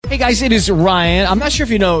Hey guys, it is Ryan. I'm not sure if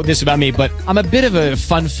you know this about me, but I'm a bit of a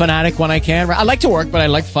fun fanatic when I can. I like to work, but I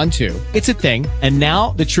like fun too. It's a thing. And now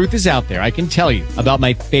the truth is out there. I can tell you about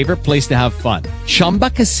my favorite place to have fun. Chumba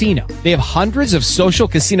Casino. They have hundreds of social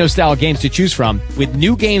casino style games to choose from with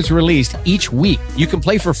new games released each week. You can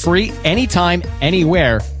play for free anytime,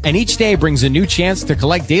 anywhere. And each day brings a new chance to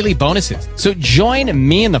collect daily bonuses. So join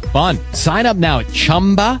me in the fun. Sign up now at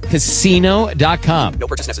ChumbaCasino.com. No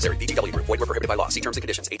purchase necessary. VGW Group. Void where prohibited by law. See terms and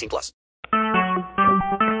conditions. 18+.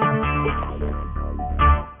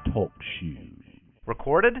 Talkshoe.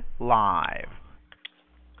 Recorded live.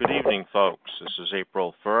 Good evening, folks. This is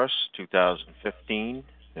April 1st, 2015.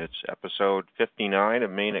 It's episode 59 of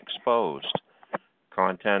Maine Exposed.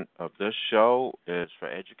 Content of this show is for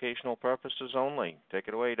educational purposes only. Take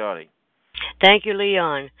it away, Dottie. Thank you,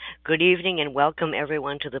 Leon. Good evening and welcome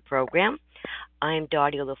everyone to the program. I'm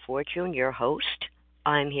Dottie LaFortune, your host.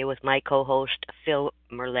 I'm here with my co-host, Phil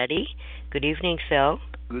Merletti. Good evening, Phil.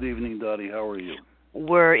 Good evening, Dottie. How are you?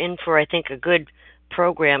 We're in for, I think, a good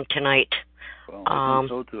program tonight. Well, I think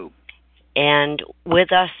so, too. And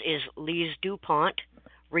with us is Lise DuPont,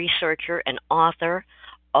 researcher and author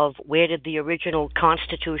of Where Did the Original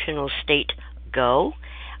Constitutional State Go?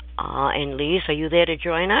 And Lise, are you there to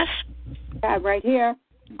join us? Yeah, right here.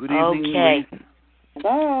 Good evening, Okay. Lise.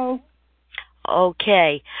 Hello.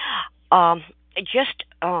 Okay. Just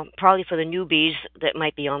probably for the newbies that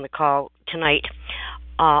might be on the call tonight,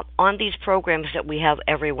 on these programs that we have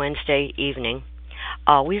every Wednesday evening,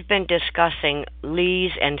 we've been discussing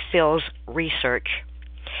Lise and Phil's research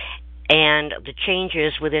and the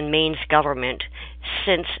changes within Maine's government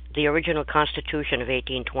since the original Constitution of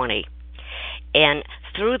 1820. And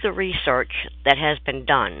through the research that has been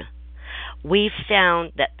done, we've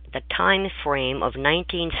found that the time frame of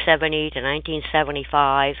 1970 to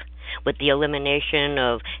 1975, with the elimination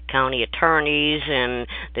of county attorneys and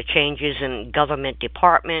the changes in government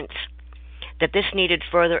departments, that this needed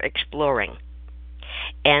further exploring.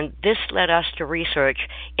 And this led us to research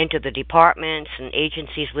into the departments and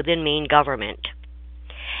agencies within Maine government.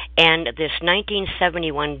 And this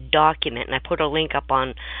 1971 document, and I put a link up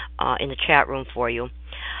on in the chat room for you,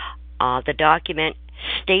 the document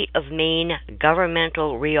State of Maine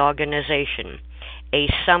Governmental Reorganization, a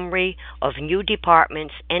summary of new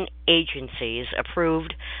departments and agencies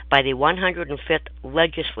approved by the 105th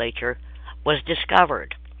Legislature, was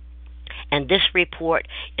discovered. And this report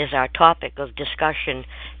is our topic of discussion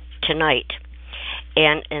tonight.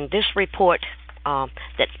 And this report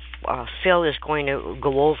that Phil is going to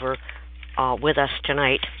go over with us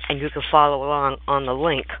tonight, and you can follow along on the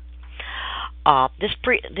link. This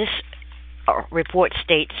report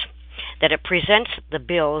states that it presents the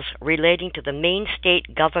bills relating to the Maine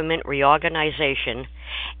State Government Reorganization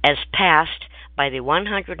as passed by the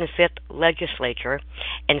 105th Legislature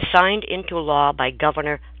and signed into law by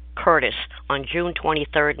Governor Curtis on June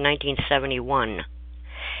 23, 1971.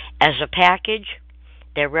 As a package,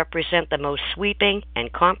 they represent the most sweeping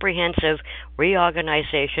and comprehensive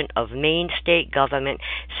reorganization of Maine state government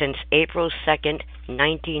since April 2,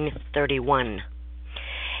 1931.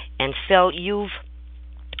 And Phil, you've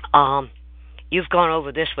gone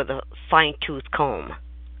over this with a fine-tooth comb.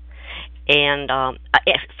 And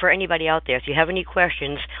for anybody out there, if you have any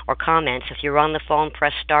questions or comments, if you're on the phone,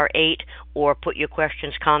 press *8 or put your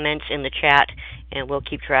questions, comments in the chat, and we'll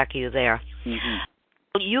keep track of you there. Mm-hmm.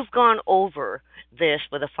 You've gone over this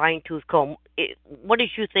with a fine-tooth comb. What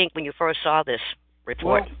did you think when you first saw this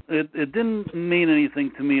report? Well, it didn't mean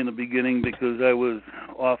anything to me in the beginning because I was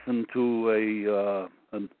off into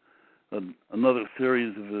another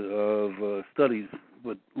series of studies.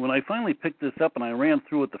 But when I finally picked this up and I ran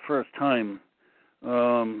through it the first time,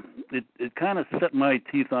 it kind of set my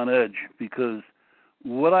teeth on edge because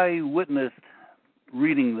what I witnessed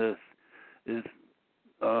reading this is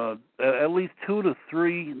at least 2 to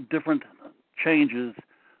 3 different changes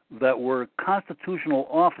that were constitutional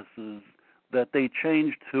offices that they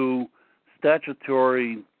changed to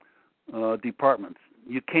statutory departments.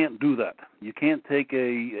 You can't do that. You can't take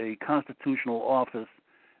a constitutional office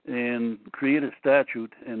and create a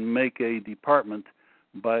statute and make a department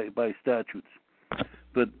by statutes.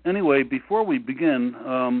 But anyway, before we begin,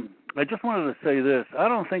 I just wanted to say this. I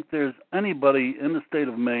don't think there's anybody in the state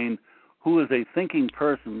of Maine who is a thinking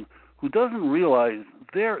person who doesn't realize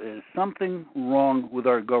there is something wrong with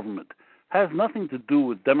our government. Has nothing to do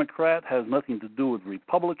with Democrat, has nothing to do with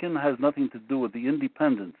Republican, has nothing to do with the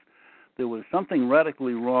independents. There was something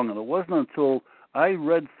radically wrong, and it wasn't until I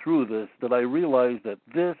read through this that I realized that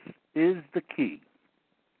this is the key.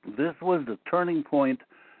 This was the turning point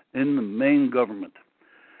in the Maine government.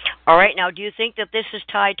 All right. Now, do you think that this is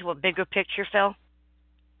tied to a bigger picture, Phil?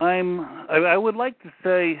 I would like to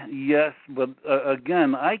say yes, but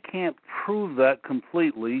again, I can't prove that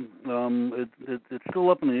completely. It's still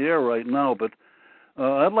up in the air right now, but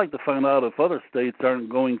I'd like to find out if other states aren't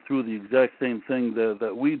going through the exact same thing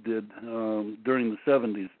that we did during the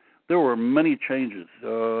 70s. There were many changes,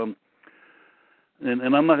 and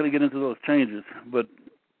I'm not going to get into those changes, but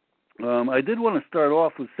I did want to start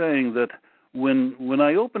off with saying that when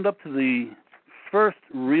I opened up to the first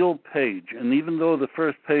real page, and even though the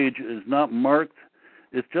first page is not marked,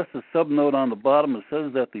 it's just a subnote on the bottom. It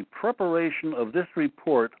says that the preparation of this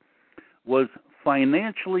report was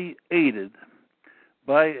financially aided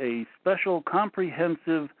by a special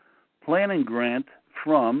comprehensive planning grant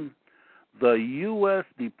from the U.S.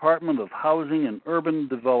 Department of Housing and Urban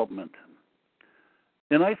Development.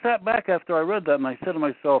 And I sat back after I read that and I said to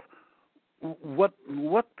myself, what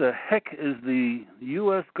the heck is the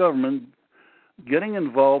U.S. government getting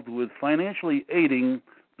involved with financially aiding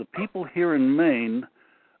the people here in Maine,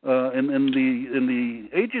 and the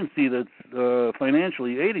agency that's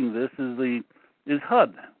financially aiding this is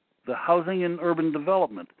HUD, the Housing and Urban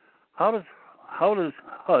Development. How does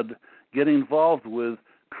HUD get involved with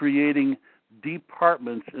creating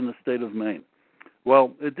departments in the state of Maine?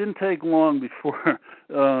 Well, it didn't take long before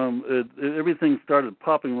everything started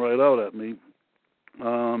popping right out at me.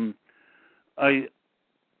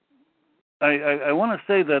 I want to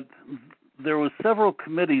say that there were several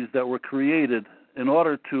committees that were created in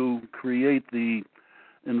order to create the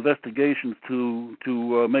investigations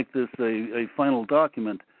to make this a final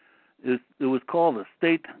document. It was called the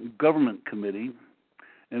State Government Committee,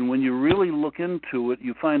 and when you really look into it,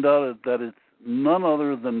 you find out that it's none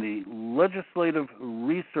other than the Legislative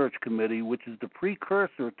Research Committee, which is the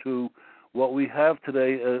precursor to what we have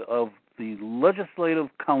today of the Legislative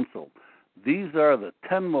Council. These are the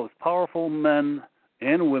 10 most powerful men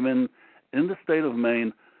and women in the state of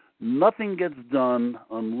Maine. Nothing gets done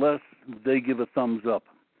unless they give a thumbs up.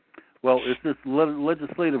 Well, it's this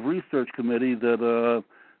Legislative Research Committee that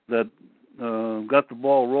got the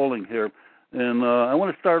ball rolling here. And I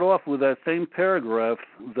want to start off with that same paragraph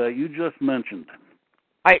that you just mentioned.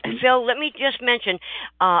 All right, Phil, let me just mention,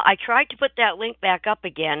 I tried to put that link back up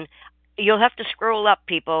again. You'll have to scroll up,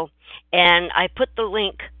 people, and I put the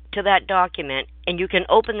link to that document, and you can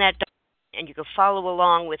open that document and you can follow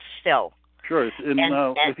along with Phil. Sure.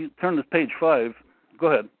 If you turn to page 5, go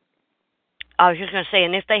ahead. I was just going to say,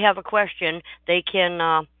 and if they have a question, they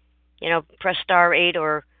can, press *8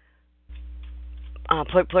 or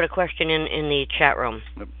put a question in the chat room.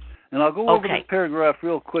 Yep. And I'll go over this paragraph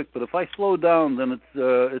real quick, but if I slow down, then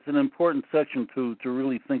it's an important section to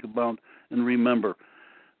really think about and remember.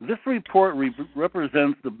 This report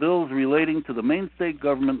represents the bills relating to the Maine State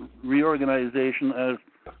Government Reorganization as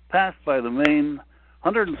passed by the Maine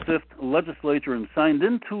 105th Legislature and signed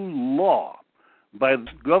into law by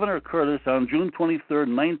Governor Curtis on June 23,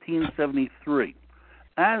 1973.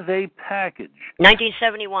 As a package.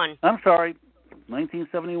 1971. I'm sorry,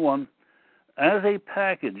 1971. As a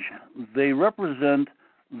package, they represent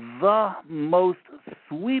the most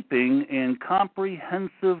sweeping and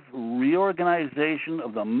comprehensive reorganization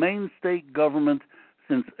of the Maine state government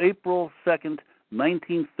since April 2nd,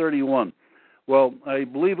 1931. Well, I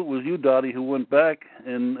believe it was you, Dottie, who went back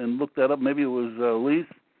and looked that up. Maybe it was Lise.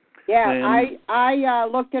 Yeah, I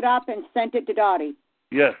looked it up and sent it to Dottie.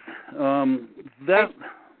 Yes. Go ahead.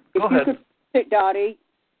 You could put it, Dottie.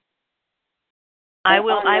 I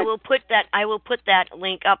will put that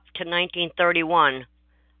link up to 1931.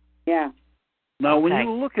 Yeah. Now, when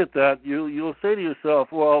you look at that, you'll say to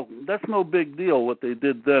yourself, well, that's no big deal what they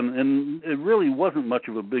did then, and it really wasn't much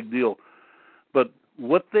of a big deal. But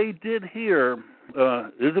what they did here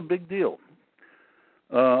is a big deal.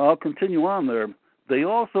 I'll continue on there. They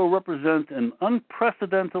also represent an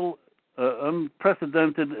unprecedented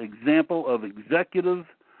example of executive,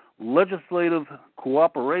 legislative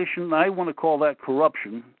cooperation. I want to call that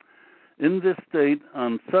corruption in this state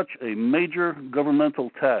on such a major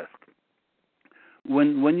governmental task.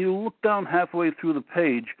 When you look down halfway through the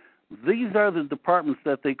page, these are the departments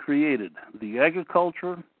that they created: the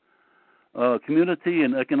agriculture, community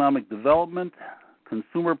and economic development,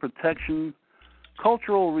 consumer protection,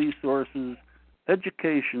 cultural resources,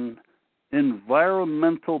 education,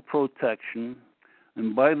 environmental protection.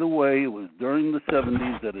 And by the way, it was during the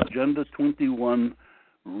 70s that Agenda 21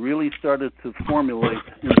 really started to formulate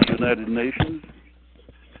in the United Nations.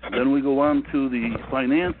 Then we go on to the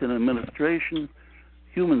finance and administration,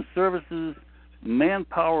 human services,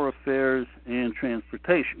 manpower affairs, and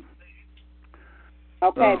transportation.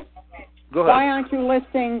 Okay. Go ahead. Why aren't you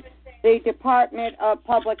listing the Department of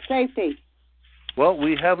Public Safety? Well,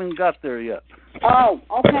 we haven't got there yet. Oh,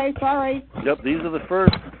 okay, sorry. Yep, these are the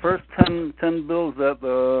first 10 bills that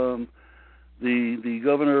the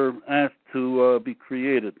governor asked to be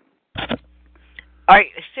created. All right,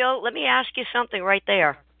 Phil, let me ask you something right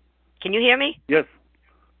there. Can you hear me? Yes.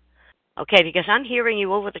 Okay, because I'm hearing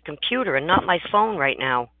you over the computer and not my phone right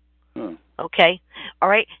now. Huh. Okay. All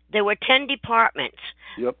right. There were 10 departments.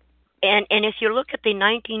 Yep. And if you look at the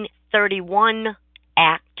 1931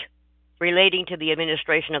 Act relating to the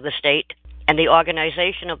administration of the state and the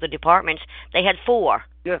organization of the departments, they had 4.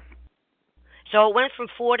 Yes. So it went from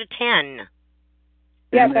 4 to 10.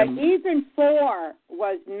 Yeah, but even 4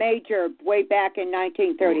 was major way back in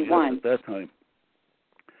 1931. Yes, at that time.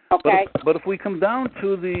 Okay. But if we come down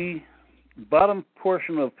to the bottom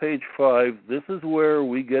portion of page 5, this is where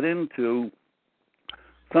we get into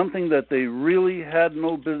something that they really had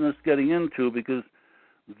no business getting into, because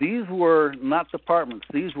these were not departments.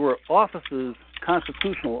 These were offices,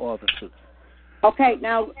 constitutional offices. Okay,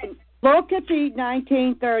 now look at the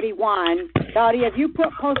 1931. Dottie, have you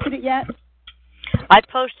posted it yet? I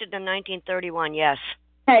posted the 1931, yes.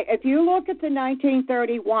 Okay, if you look at the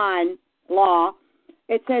 1931 law,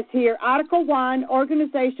 it says here, Article 1,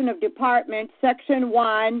 Organization of Departments, Section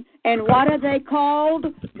 1, and what are they called?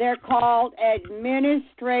 They're called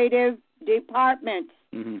administrative departments.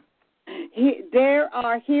 Mm-hmm. There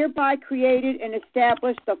are hereby created and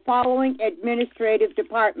established the following administrative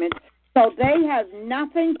departments. So they have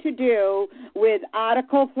nothing to do with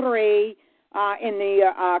Article 3 in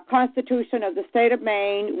the Constitution of the State of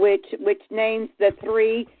Maine, which names the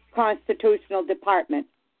 3 constitutional departments.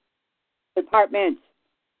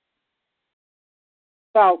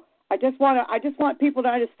 So I just want people to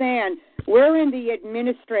understand we're in the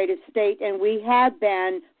administrative state, and we have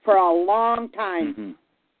been for a long time. Mm-hmm.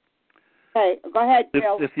 Okay, go ahead,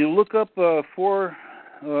 Bill. If you look up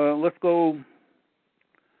let's go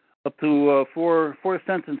up to 4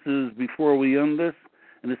 sentences before we end this,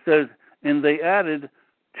 and it says, and they added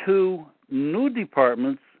 2 new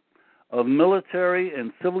departments of military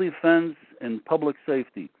and civil defense and public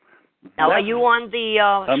safety. Now, are you on the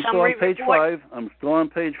I'm summary still on page report? 5. I'm still on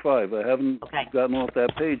page 5. I haven't gotten off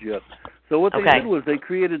that page yet. So what they did was they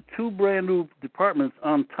created 2 brand new departments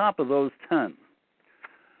on top of those 10.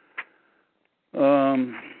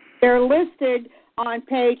 They're listed on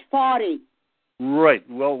page 40. Right.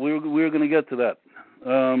 Well, we're going to get to that.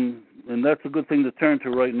 And that's a good thing to turn to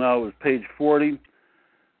right now is page 40.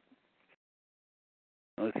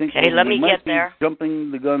 I think let me might get be there. Jumping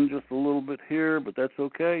the gun just a little bit here, but that's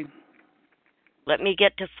okay. Let me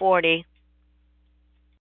get to 40.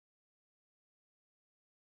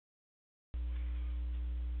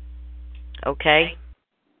 Okay.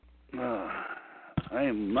 I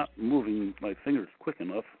am not moving my fingers quick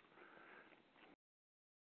enough.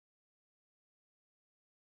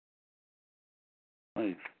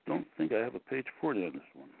 I don't think I have a page 40 on this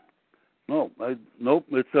one. Nope,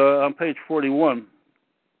 it's on page 41.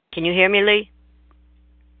 Can you hear me, Lee?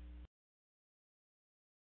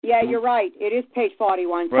 Yeah, you're right. It is page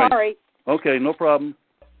 41. Right. Sorry. Okay, no problem.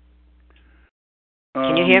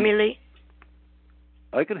 Can you hear me, Lee?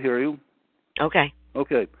 I can hear you. Okay.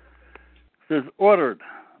 Okay. It says, ordered,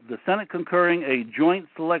 the Senate concurring a joint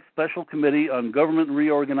select special committee on government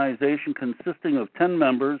reorganization consisting of 10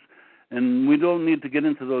 members, and we don't need to get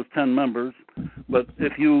into those 10 members, but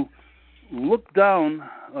if you look down,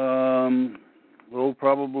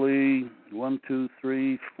 probably 1, 2,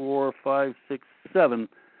 3, 4, 5, 6, 7,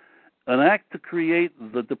 an act to create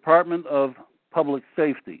the Department of Public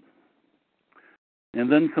Safety.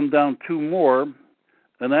 And then come down 2 more,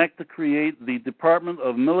 an act to create the Department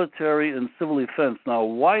of Military and Civil Defense. Now,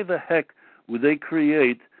 why the heck would they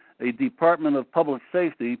create a Department of Public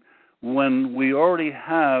Safety when we already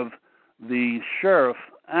have the sheriff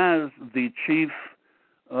as the chief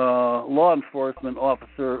law enforcement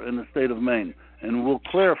officer in the state of Maine? And we'll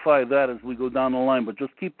clarify that as we go down the line, but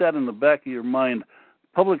just keep that in the back of your mind.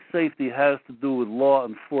 Public safety has to do with law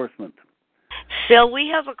enforcement. Phil, we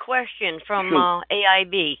have a question from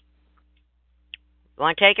AIB. You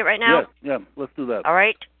want to take it right now? Yeah, let's do that. All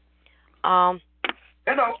right. Hello.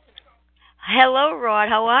 Hello, Rod.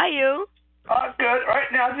 How are you? Good.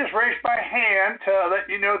 Right now, I just raised my hand to let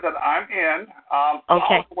you know that I'm in.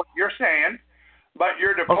 Okay. What you're saying, but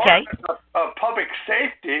your Department of Public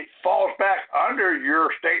Safety falls back under your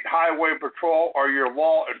State Highway Patrol or your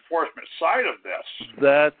law enforcement side of this.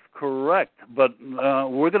 That's correct, but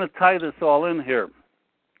we're going to tie this all in here.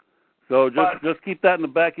 So just keep that in the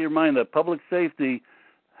back of your mind, that public safety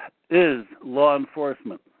is law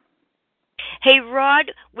enforcement. Hey,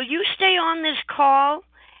 Rod, will you stay on this call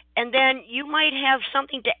And then you might have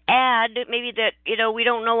something to add, maybe that we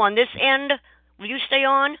don't know on this end. Will you stay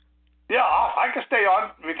on? Yeah, I can stay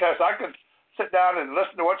on because I can sit down and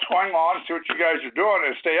listen to what's going on, see what you guys are doing,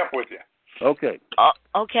 and stay up with you. Okay.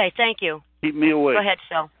 Okay, thank you. Keep me awake. Go ahead,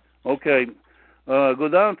 Phil. Okay. Go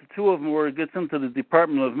down to two of them where it gets into the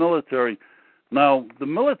Department of Military. Now, the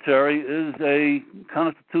military is a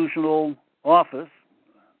constitutional office.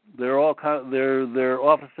 They're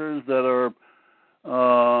officers that are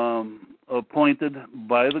appointed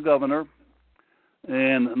by the governor,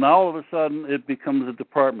 and now all of a sudden it becomes a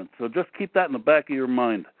department. So just keep that in the back of your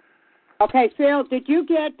mind. Okay, Phil, did you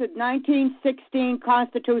get the 1916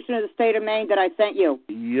 Constitution of the State of Maine that I sent you?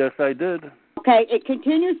 Yes, I did. Okay, it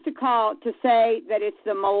continues to say that it's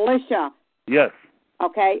the militia. Yes.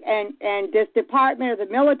 Okay, and this Department of the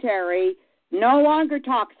Military no longer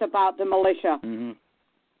talks about the militia. Mm-hmm.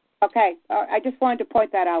 Okay, I just wanted to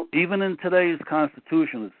point that out. Even in today's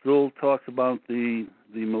Constitution, it still talks about the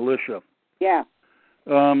militia. Yeah.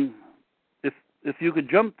 If you could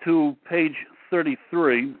jump to page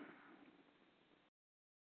 33.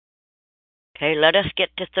 Okay, let us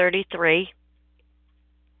get to 33.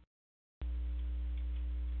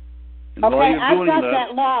 And okay, I've got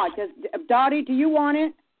that law. Dottie, do you want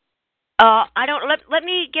it? I don't. Let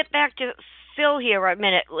me get back to Phil here a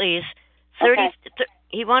minute, please. 30. Okay.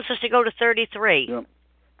 He wants us to go to 33. Yep.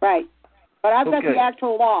 Right. But I've got the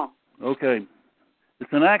actual law. Okay.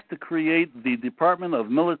 It's an act to create the Department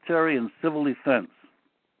of Military and Civil Defense.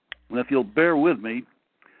 And if you'll bear with me,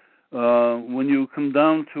 when you come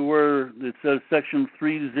down to where it says Section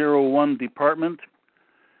 301 Department,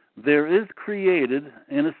 there is created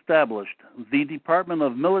and established the Department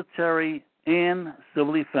of Military and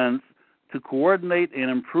Civil Defense to coordinate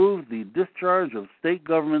and improve the discharge of state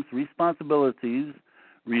government's responsibilities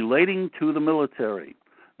relating to the military,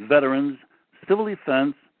 veterans, civil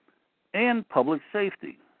defense, and public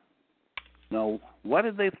safety. Now, why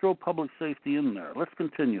did they throw public safety in there? Let's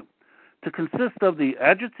continue. To consist of the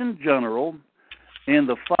Adjutant General and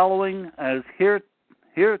the following as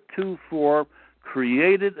heretofore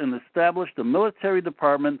created and established a military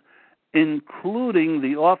department, including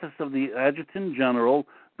the Office of the Adjutant General,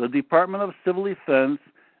 the Department of Civil Defense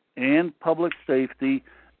and Public Safety,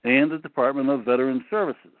 and the Department of Veteran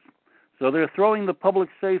Services. So they're throwing the public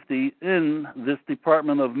safety in this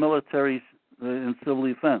Department of Military and Civil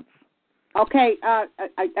Defense. Okay, I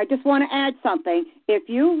just want to add something. If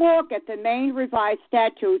you look at the Maine Revised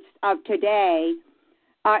Statutes of today,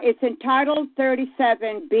 it's entitled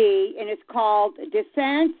 37B, and it's called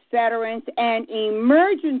Defense, Veterans, and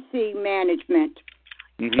Emergency Management.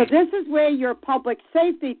 Mm-hmm. So this is where your public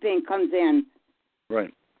safety thing comes in.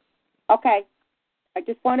 Right. Okay. I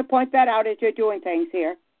just want to point that out as you're doing things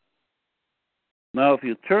here. Now, if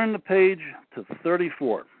you turn the page to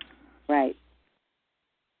 34. Right.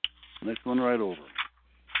 Next one right over.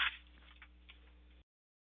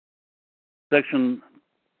 Section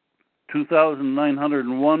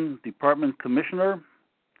 2901, Department Commissioner.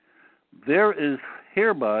 There is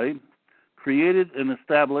hereby created and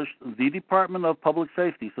established the Department of Public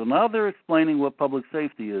Safety. So now they're explaining what public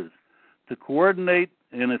safety is, to coordinate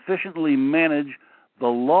and efficiently manage the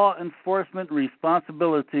law enforcement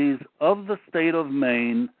responsibilities of the state of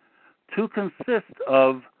Maine, to consist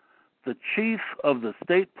of the chief of the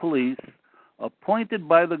state police, appointed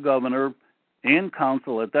by the governor and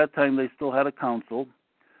council. At that time, they still had a council,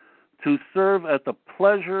 to serve at the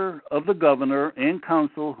pleasure of the governor and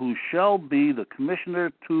council, who shall be the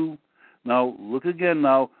commissioner to, now look again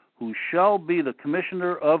now, who shall be the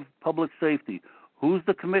commissioner of public safety. Who's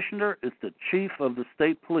the commissioner? It's the chief of the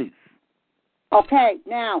state police. Okay,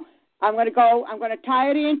 now I'm going to tie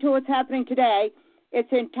it into what's happening today.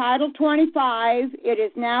 It's in Title 25. It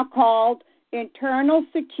is now called Internal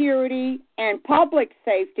Security and Public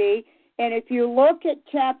Safety. And if you look at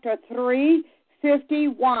Chapter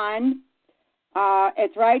 351,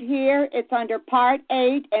 it's right here. It's under Part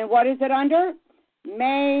 8. And what is it under?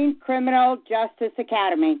 Maine Criminal Justice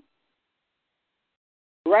Academy.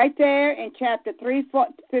 Right there in Chapter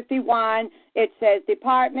 351, it says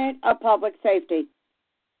Department of Public Safety.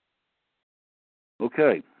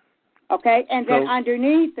 Okay. Okay, and then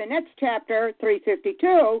underneath the next chapter,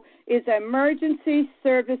 352, is Emergency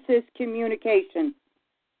Services Communication.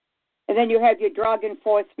 And then you have your drug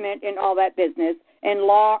enforcement and all that business, and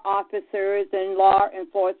law officers and law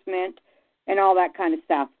enforcement and all that kind of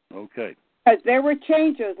stuff. Okay. Because there were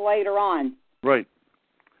changes later on. Right.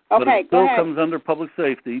 Okay, but it still go ahead. comes under public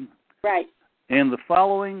safety. Right. And the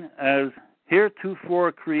following as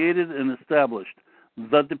heretofore created and established,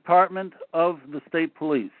 the Department of the State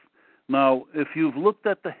Police. Now, if you've looked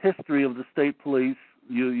at the history of the state police,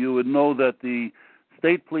 you would know that the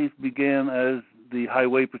state police began as the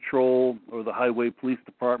Highway Patrol or the Highway Police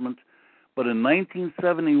Department, but in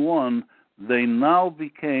 1971 they now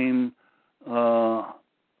became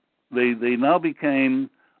they now became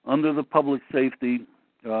under the Public Safety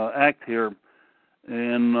Act here,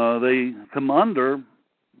 and they come under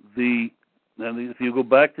the. And if you go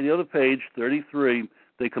back to the other page, 33,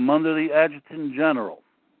 they come under the Adjutant General.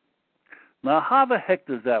 Now, how the heck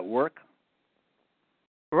does that work?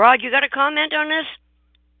 Rod, you got a comment on this?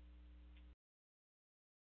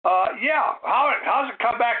 Yeah. How does it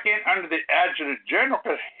come back in under the Adjutant General?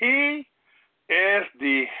 Because he is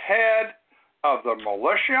the head of the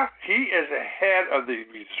militia. He is the head of the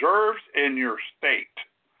reserves in your state.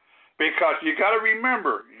 Because you got to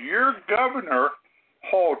remember, your governor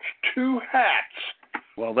holds two hats.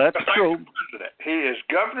 Well, that's true. He is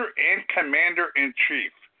governor and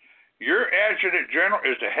commander-in-chief. Your Adjutant General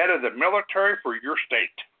is the head of the military for your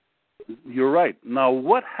state. You're right. Now,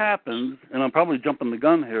 what happens, and I'm probably jumping the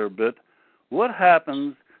gun here a bit, what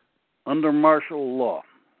happens under martial law?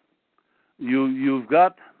 You've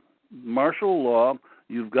got martial law,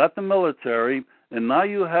 you've got the military, and now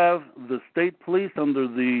you have the state police under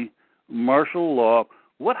the martial law.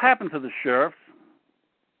 What happened to the sheriffs?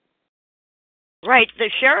 Right. The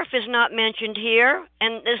sheriff is not mentioned here,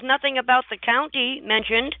 and there's nothing about the county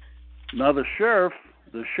mentioned. Now, the sheriff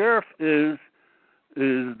is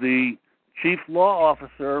the chief law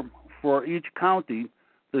officer for each county.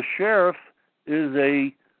 The sheriff is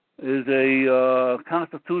a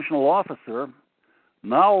constitutional officer.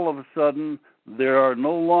 Now, all of a sudden, there are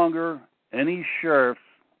no longer any sheriffs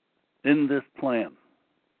in this plan.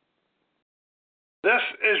 This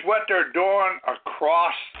is what they're doing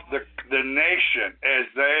across the nation, as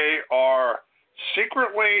they are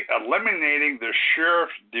secretly eliminating the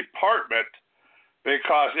sheriff's department,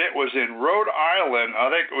 because it was in Rhode Island.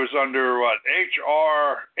 I think it was under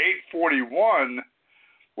H.R. 841,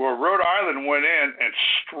 where Rhode Island went in and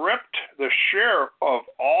stripped the sheriff of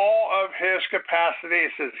all of his capacity.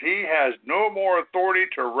 It says he has no more authority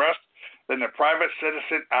to arrest than the private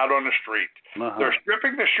citizen out on the street. Uh-huh. They're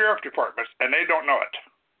stripping the sheriff departments, and they don't know it.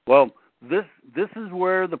 Well, this is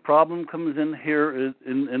where the problem comes in here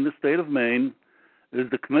in the state of Maine, is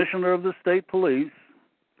the commissioner of the state police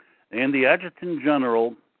and the adjutant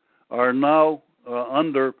general are now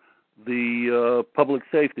under the public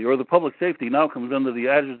safety, or the public safety now comes under the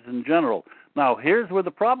adjutant general. Now, here's where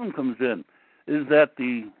the problem comes in, is that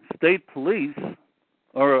the state police,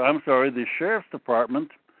 the sheriff's department,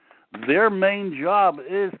 their main job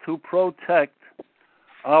is to protect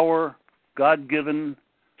our God-given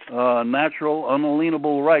natural,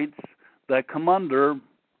 unalienable rights that come under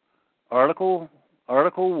Article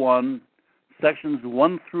 1, Sections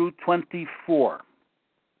 1 through 24.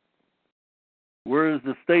 Whereas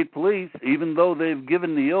the state police, even though they've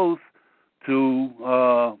given the oath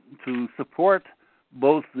to support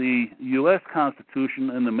both the U.S.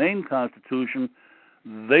 Constitution and the Maine Constitution,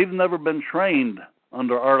 they've never been trained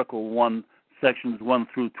under Article 1, Sections 1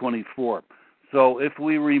 through 24. So if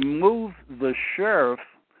we remove the sheriff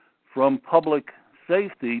from public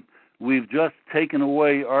safety, we've just taken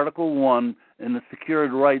away Article 1 and the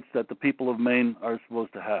secured rights that the people of Maine are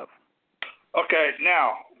supposed to have. Okay,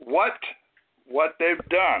 now, what they've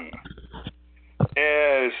done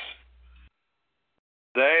is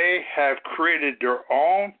they have created their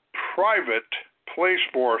own private police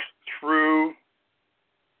force through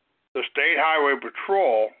the State Highway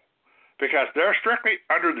Patrol, because they're strictly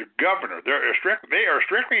under the governor. They are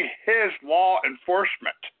strictly his law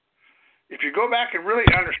enforcement. If you go back and really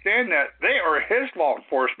understand that, they are his law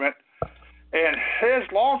enforcement, and his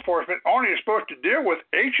law enforcement only is supposed to deal with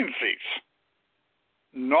agencies,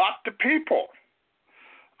 not the people.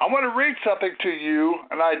 I want to read something to you,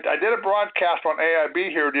 and I did a broadcast on AIB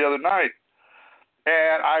here the other night,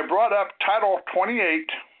 and I brought up Title 28,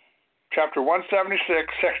 Chapter 176,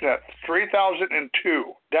 Section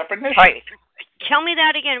 3002, definition. All right. Tell me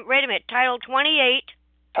that again. Wait a minute. Title 28.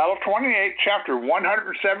 Title 28, Chapter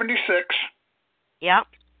 176. Yeah.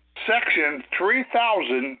 Section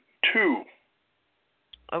 3002.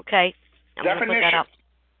 Okay. I'm going to put that up.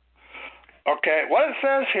 Okay. What it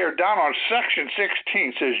says here down on Section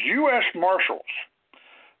 16 says U.S. Marshals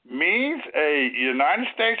means a United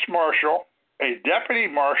States Marshal, a Deputy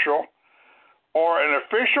Marshal, or an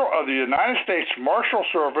official of the United States Marshal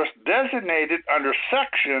Service designated under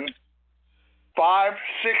Section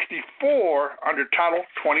 564 under Title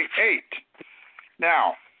 28.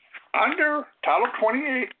 Now, under Title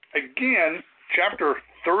 28, again, Chapter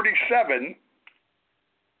 37,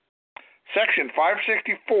 Section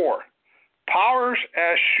 564, powers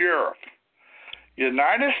as sheriff.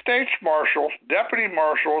 United States Marshals, Deputy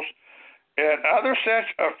Marshals, and other such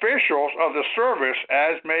officials of the service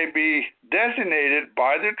as may be designated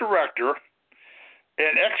by the Director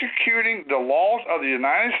in executing the laws of the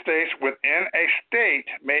United States within a state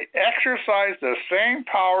may exercise the same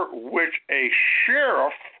power which a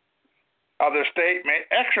sheriff of the state may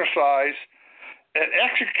exercise in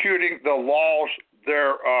executing the laws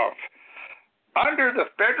thereof. Under the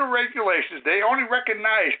federal regulations, they only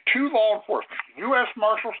recognize two law enforcement, U.S.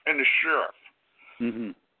 Marshals and the sheriff.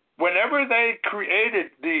 Mm-hmm. Whenever they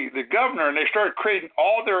created the governor and they started creating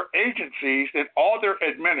all their agencies and all their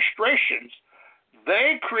administrations,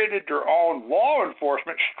 they created their own law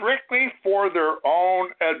enforcement strictly for their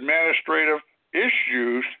own administrative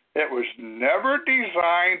issues. It was never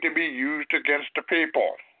designed to be used against the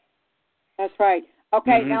people. That's right.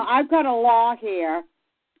 Okay, Now I've got a law here.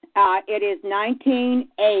 It is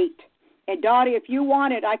 1908. And Dottie, if you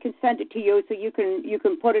want it, I can send it to you so you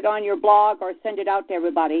can put it on your blog or send it out to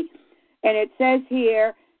everybody. And it says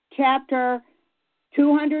here, Chapter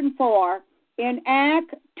 204, an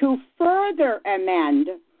act to further amend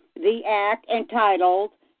the act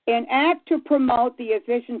entitled An Act to Promote the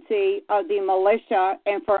Efficiency of the Militia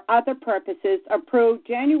and for Other Purposes, approved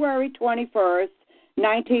January 21st,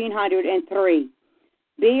 1903.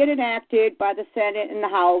 Be it enacted by the Senate and the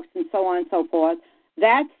House, and so on and so forth,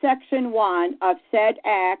 that Section 1 of said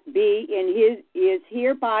Act is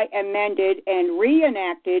hereby amended and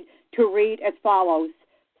reenacted to read as follows.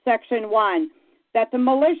 Section 1, that the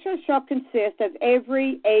militia shall consist of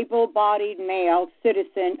every able-bodied male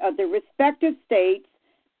citizen of the respective states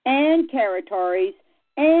and territories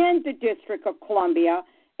and the District of Columbia,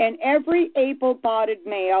 and every able-bodied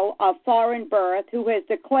male of foreign birth who has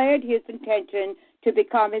declared his intention to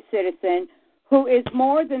become a citizen, who is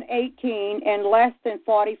more than 18 and less than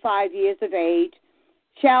 45 years of age,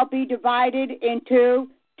 shall be divided into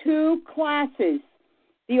two classes.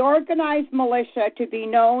 The organized militia to be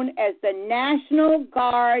known as the National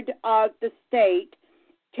Guard of the state,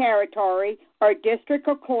 territory, or District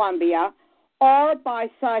of Columbia, or by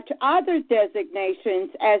such other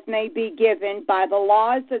designations as may be given by the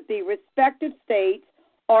laws of the respective states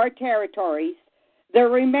or territories. The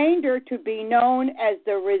remainder to be known as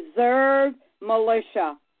the Reserve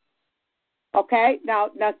Militia. Okay, now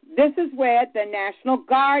this is where the National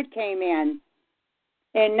Guard came in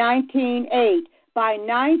 1908. By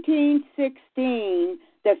 1916,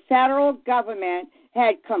 the federal government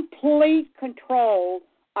had complete control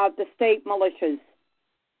of the state militias.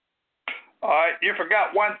 You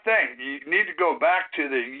forgot one thing. You need to go back to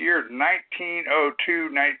the year 1902,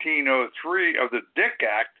 1903 of the Dick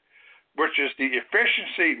Act, which is the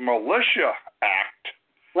Efficiency Militia Act.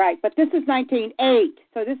 Right, but this is 1908,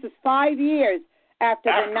 so this is 5 years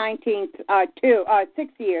after the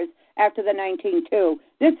 6 years after the 1902.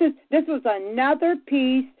 This was another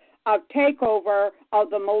piece of takeover of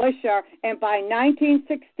the militia, and by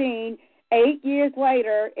 1916, 8 years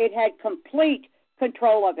later, it had complete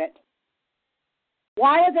control of it.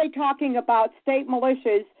 Why are they talking about state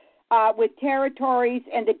militias with territories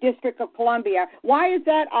and the District of Columbia? Why is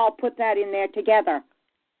that? I'll put that in there together.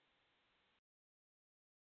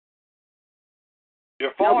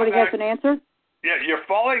 Nobody has an answer? Yeah, you're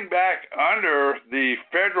falling back under the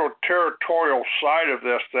federal territorial side of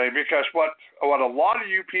this thing because what a lot of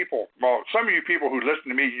you people, well, some of you people who listen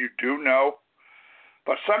to me, you do know,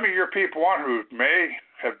 but some of your people on who may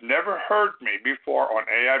have never heard me before on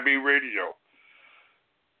AIB radio.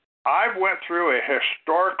 I went through a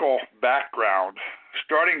historical background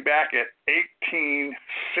starting back at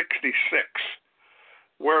 1866,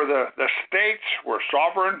 where the states were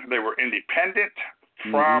sovereign, they were independent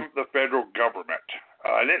from the federal government.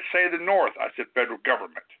 I didn't say the North, I said federal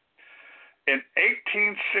government. In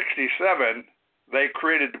 1867, they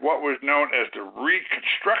created what was known as the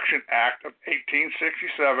Reconstruction Act of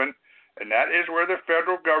 1867, and that is where the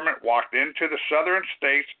federal government walked into the southern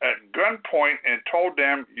states at gunpoint and told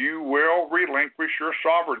them, you will relinquish your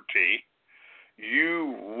sovereignty.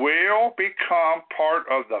 You will become part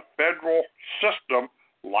of the federal system,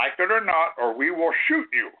 like it or not, or we will shoot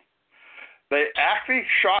you. They actually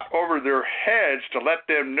shot over their heads to let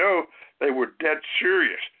them know they were dead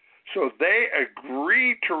serious. So they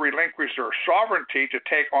agreed to relinquish their sovereignty to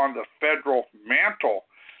take on the federal mantle.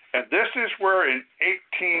 And this is where in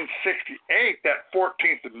 1868, that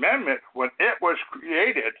 14th Amendment, when it was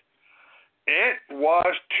created, it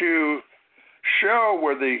was to show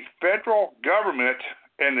where the federal government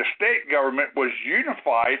and the state government was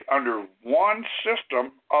unified under one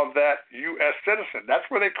system of that U.S. citizen. That's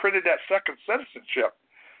where they created that second citizenship.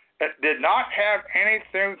 It did not have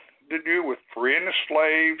anything to do with freeing the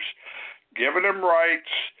slaves, giving them rights,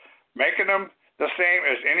 making them the same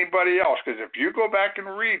as anybody else. Because if you go back and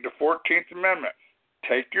read the 14th Amendment,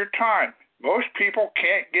 take your time. Most people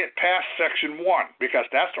can't get past Section 1 because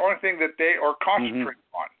that's the only thing that they are concentrating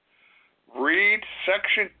on. Read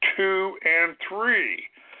Section 2 and 3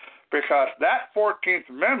 because that 14th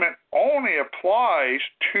Amendment only applies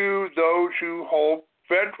to those who hold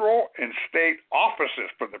federal and state offices,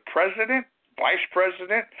 from the president, vice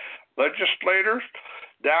president, legislators,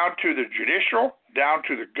 down to the judicial, down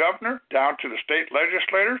to the governor, down to the state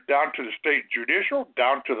legislators, down to the state judicial,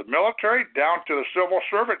 down to the military, down to the civil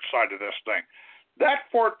servant side of this thing. That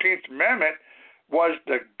 14th Amendment was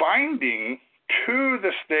the binding to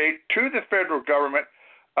the state, to the federal government,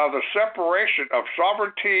 of the separation of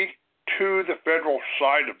sovereignty to the federal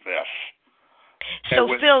side of this. So,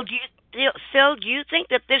 Phil, do you think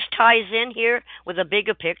that this ties in here with a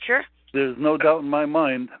bigger picture? There's no doubt in my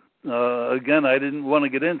mind. Again, I didn't want to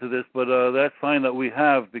get into this, but that's fine that we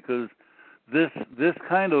have, because this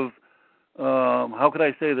kind of, how could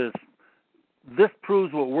I say this? This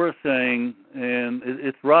proves what we're saying, and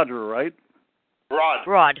it's Roger, right?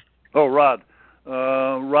 Rod. Oh, Rod.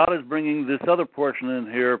 Rod is bringing this other portion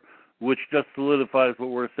in here, which just solidifies what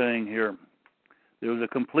we're saying here. There was a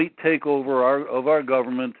complete takeover of our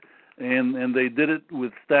government, and they did it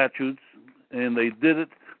with statutes, and they did it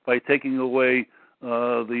by taking away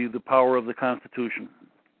the power of the Constitution.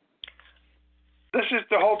 This is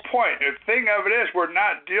the whole point. The thing of it is, we're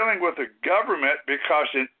not dealing with a government because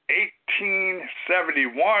in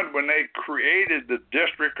 1871, when they created the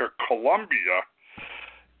District of Columbia,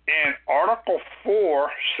 in Article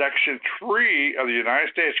 4, Section 3 of the United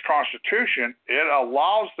States Constitution, it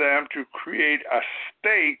allows them to create a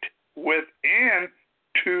state within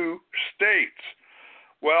two states.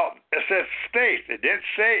 Well, it says state. It didn't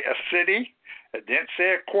say a city. It didn't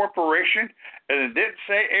say a corporation. And it didn't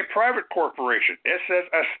say a private corporation. It says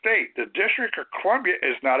a state. The District of Columbia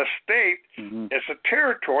is not a state. It's a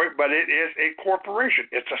territory, but it is a corporation.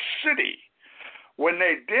 It's a city. When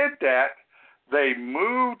they did that, they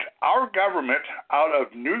moved our government out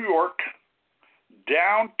of New York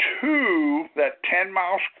down to that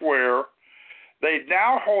 10-mile square. They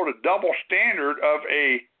now hold a double standard of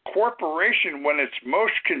a corporation when it's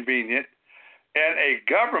most convenient and a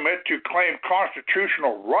government to claim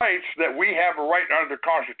constitutional rights that we have a right under the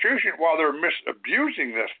Constitution while they're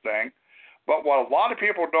misusing this thing. But what a lot of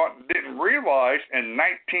people didn't realize, in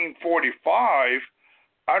 1945,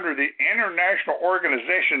 under the International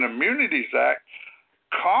Organization Immunities Act,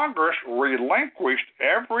 Congress relinquished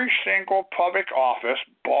every single public office,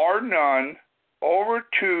 bar none, over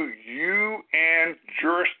to UN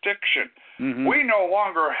jurisdiction. We no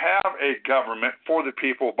longer have a government for the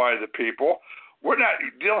people, by the people. We're not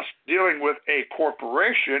dealing with a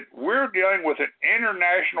corporation. We're dealing with an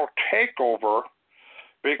international takeover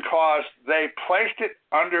because they placed it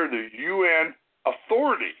under the UN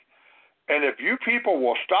authority. And if you people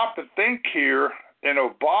will stop to think here, in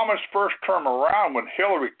Obama's first term around, when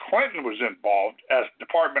Hillary Clinton was involved as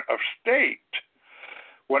Department of State,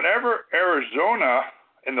 whenever Arizona,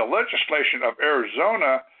 in the legislation of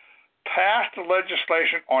Arizona, passed the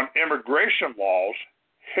legislation on immigration laws,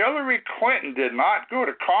 Hillary Clinton did not go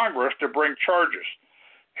to Congress to bring charges.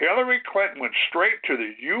 Hillary Clinton went straight to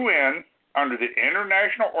the UN under the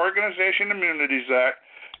International Organization Immunities Act,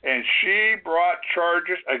 and she brought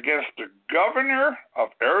charges against the governor of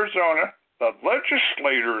Arizona, the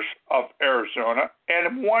legislators of Arizona,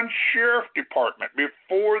 and one sheriff department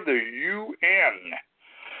before the UN.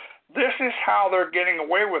 This is how they're getting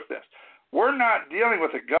away with this. We're not dealing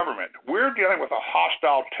with a government. We're dealing with a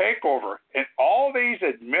hostile takeover. And all these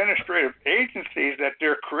administrative agencies that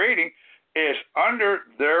they're creating is under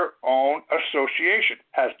their own association.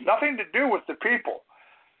 Has nothing to do with the people.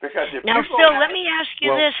 Because if now, Phil, let me ask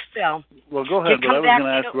you this, Phil. Well, go ahead, but I was going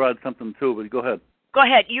to ask Rod something too, but go ahead. Go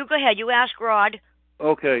ahead. You go ahead. You ask Rod.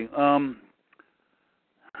 Okay.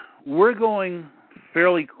 We're going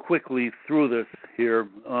fairly quickly through this here.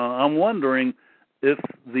 I'm wondering if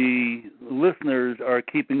the listeners are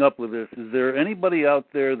keeping up with this. Is there anybody out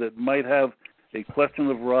there that might have a question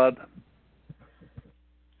of Rod?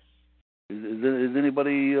 Is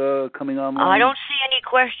anybody coming online? I don't see any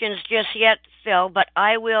questions just yet, Phil, but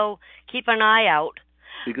I will keep an eye out.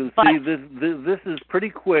 Because see, this is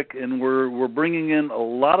pretty quick, and we're bringing in a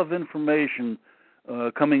lot of information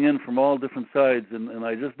coming in from all different sides, and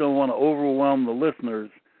I just don't want to overwhelm the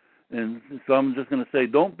listeners. And so I'm just going to say,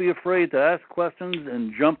 don't be afraid to ask questions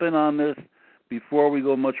and jump in on this before we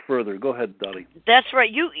go much further. Go ahead, Dottie. That's right.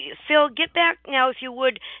 Phil, get back now, if you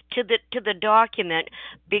would, to the document,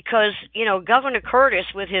 because Governor Curtis,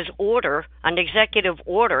 with his order, an executive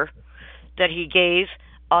order, that he gave.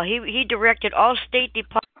 He directed all state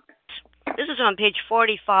departments. This is on page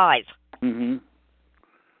 45. Mm-hmm.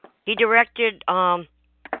 He directed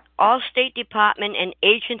all state department and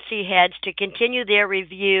agency heads to continue their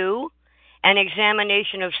review and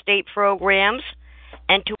examination of state programs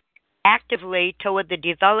and to actively toward the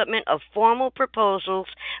development of formal proposals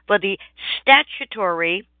for the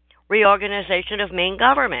statutory reorganization of Maine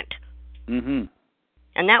government. Mm-hmm.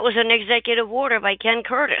 And that was an executive order by Ken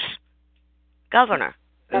Curtis, governor.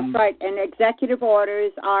 That's right, and executive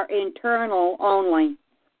orders are internal only.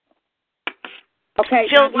 Okay.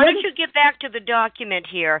 Phil, why don't you get back to the document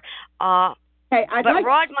here? Okay,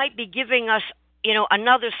 Rod might be giving us,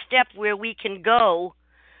 another step where we can go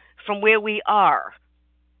from where we are.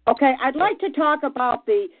 Okay, I'd like to talk about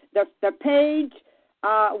the page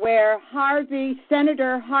where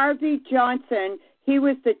Senator Harvey Johnson, he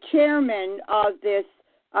was the chairman of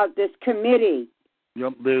this committee.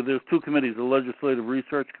 Yep, there's two committees, the Legislative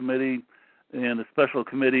Research Committee and a special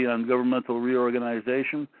committee on governmental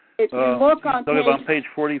reorganization. If you look on page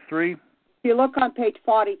 43. If you look on page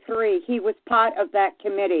 43, he was part of that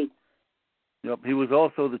committee. Yep, he was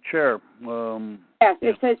also the chair. Yes,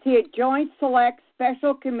 it says here, Joint Select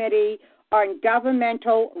Special Committee on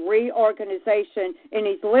Governmental Reorganization, and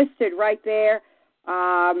he's listed right there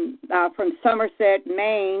from Somerset,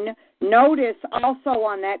 Maine. Notice also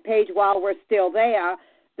on that page, while we're still there,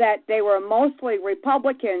 that they were mostly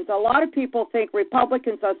Republicans. A lot of people think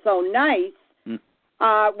Republicans are so nice,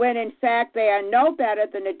 when in fact they are no better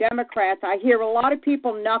than the Democrats. I hear a lot of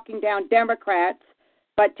people knocking down Democrats,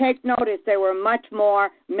 but take notice there were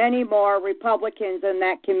many more Republicans in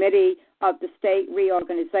that committee of the state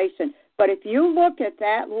reorganization. But if you look at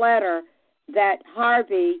that letter that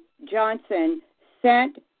Harvey Johnson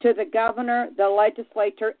sent to the governor, the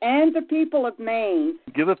legislature, and the people of Maine.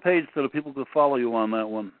 Give a page so that people can follow you on that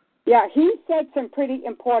one. Yeah, he said some pretty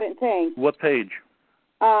important things. What page?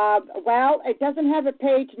 Well, it doesn't have a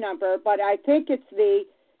page number, but I think it's the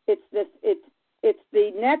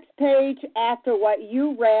next page after what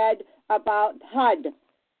you read about HUD.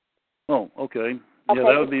 Oh, okay. Yeah,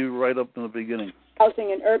 that would be right up in the beginning.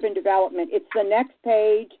 Housing and Urban Development. It's the next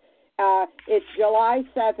page. It's July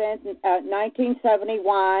 7th,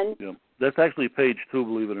 1971. Yeah, that's actually page 2,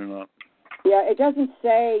 believe it or not. Yeah, it doesn't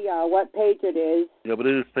say what page it is. Yeah, but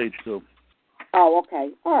it is page 2. Oh, okay.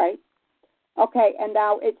 All right. Okay, and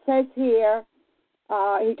now it says here,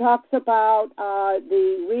 he talks about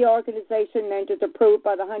the reorganization measures approved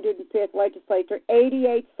by the 105th legislature.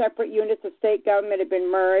 88 separate units of state government have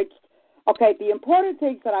been merged. Okay, the important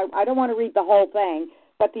things that I don't want to read the whole thing,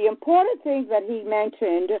 but the important things that he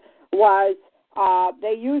mentioned was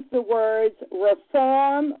they used the words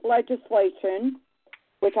reform legislation,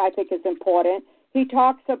 which I think is important. He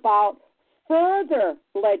talks about further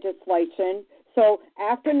legislation. So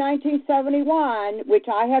after 1971, which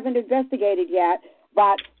I haven't investigated yet,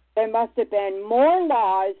 but there must have been more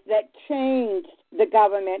laws that changed the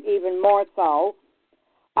government even more so.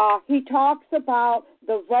 He talks about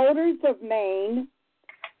the voters of Maine.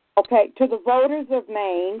 Okay, to the voters of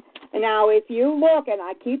Maine. Now, if you look, and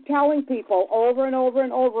I keep telling people over and over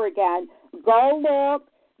and over again, go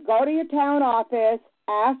to your town office,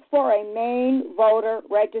 ask for a Maine voter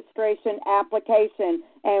registration application.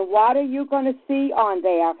 And what are you going to see on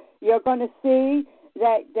there? You're going to see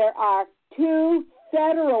that there are 2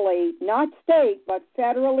 federally, not state, but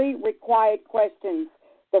federally required questions.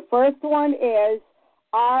 The first one is,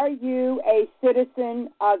 are you a citizen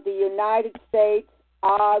of the United States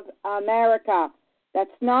of America? That's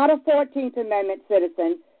not a 14th Amendment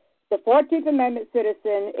citizen. The 14th Amendment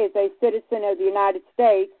citizen is a citizen of the United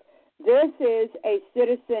States. This is a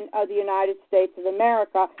citizen of the United States of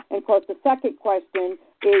America. And, of course, the second question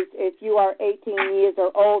is if you are 18 years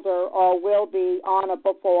or older or will be on or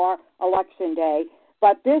before Election Day.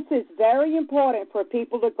 But this is very important for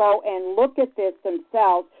people to go and look at this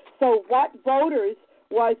themselves. So what voters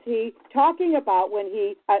was he talking about when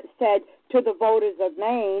he said to the voters of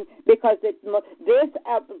Maine? Because this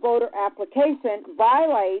voter application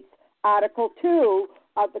violates Article 2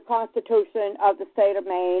 of the Constitution of the state of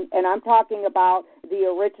Maine, and I'm talking about the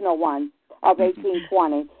original one of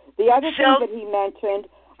 1820. The other thing that he mentioned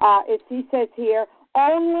is he says here,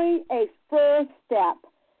 only a first step.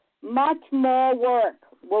 Much more work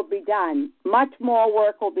will be done. Much more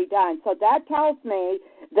work will be done. So that tells me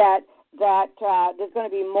that there's going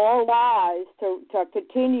to be more laws to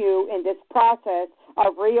continue in this process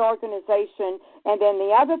of reorganization. And then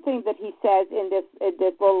the other thing that he says in this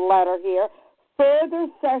little letter here, further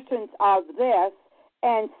sessions of this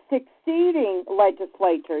and succeeding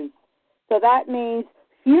legislatures. So that means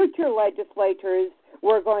future legislatures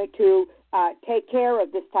were going to take care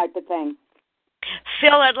of this type of thing.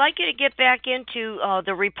 Phil, I'd like you to get back into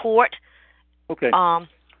the report. Okay.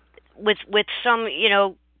 With some,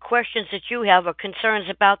 questions that you have or concerns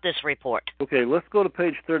about this report. Okay, let's go to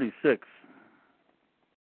page 36.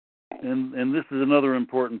 And this is another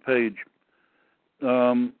important page.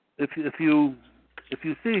 If you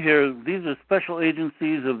see here, these are special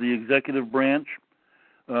agencies of the executive branch.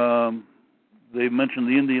 They mentioned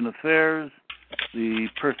the Indian Affairs, the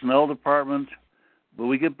Personnel Department, but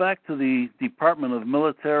we get back to the Department of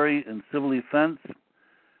Military and Civil Defense.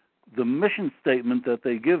 The mission statement that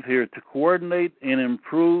they give here to coordinate and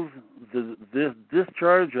improve the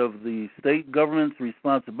discharge of the state government's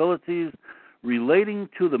responsibilities relating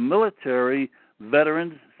to the military,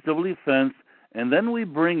 veterans, civil defense, and then we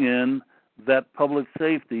bring in that public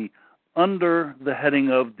safety under the heading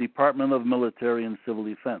of Department of Military and Civil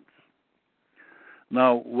Defense.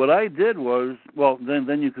 Now, what I did was,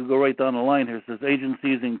 then you could go right down the line here. It says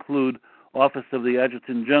agencies include Office of the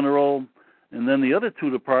Adjutant General, and then the other two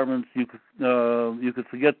departments, you could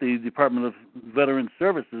forget the Department of Veteran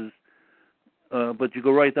Services, but you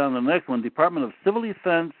go right down to the next one, Department of Civil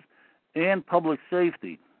Defense and Public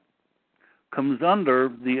Safety comes under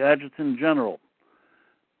the Adjutant General.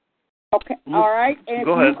 Okay, all right. And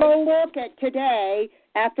go if ahead. you go look at today,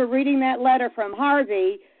 after reading that letter from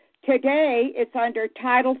Harvey, today it's under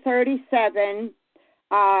Title 37,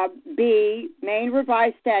 B, Maine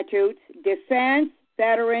Revised Statutes, Defense,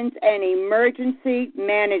 Veterans, and Emergency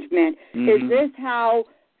Management. Mm-hmm. Is this how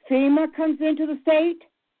FEMA comes into the state?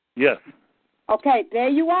 Yes. Okay, there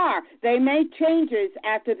you are. They made changes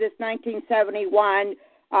after this 1971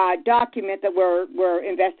 document that we're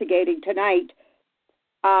investigating tonight.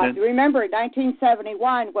 Remember,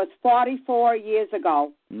 1971 was 44 years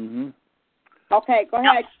ago. Mm-hmm. Okay, go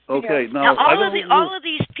ahead. Okay, now all of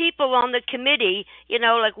these people on the committee,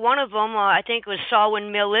 like one of them, I think was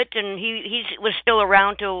Salwin Millett, and he was still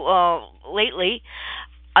around till lately.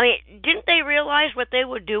 I mean, didn't they realize what they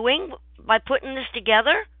were doing by putting this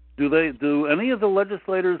together? Do any of the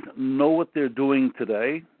legislators know what they're doing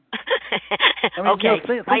today? I mean, okay,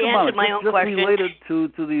 think I about answered it. my own just question. Related to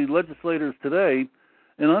the legislators today,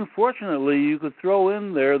 and unfortunately, you could throw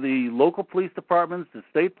in there the local police departments, the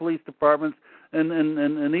state police departments, and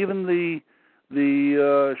even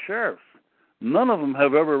the sheriffs. None of them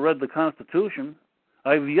have ever read the Constitution.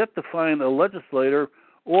 I've yet to find a legislator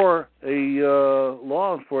or a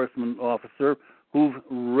law enforcement officer who've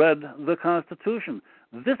read the Constitution.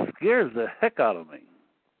 This scares the heck out of me.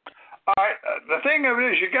 The thing of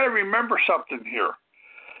it is, you got to remember something here,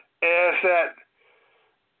 is that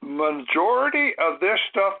majority of this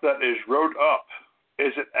stuff that is wrote up,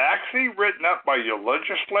 is it actually written up by your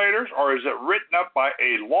legislators, or is it written up by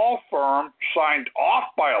a law firm signed off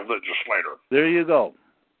by a legislator? There you go.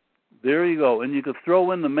 And you could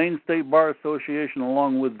throw in the Maine State Bar Association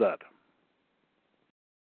along with that.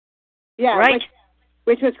 Yeah, right.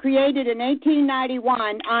 Which was created in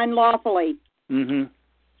 1891 unlawfully. Mm-hmm.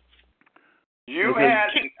 You had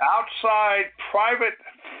an outside private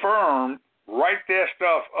firm write this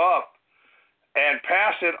stuff up and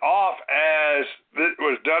pass it off as it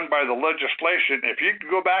was done by the legislation. If you could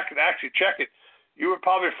go back and actually check it, you would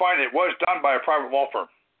probably find it was done by a private law firm.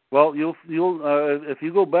 Well, you'll if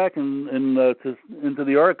you go back into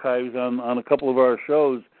the archives on a couple of our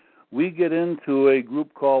shows, we get into a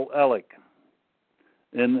group called ALEC,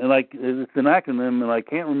 and it's an acronym, and I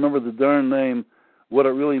can't remember the darn name, what it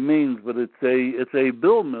really means, but it's a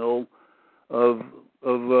bill mill of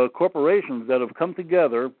corporations that have come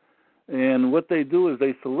together, and what they do is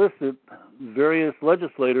they solicit various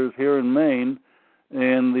legislators here in Maine,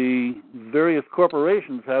 and the various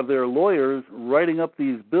corporations have their lawyers writing up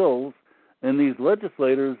these bills, and these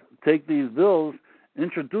legislators take these bills,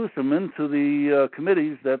 introduce them into the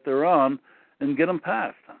committees that they're on, and get them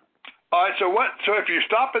passed. All right, so if you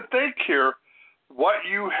stop and think here, what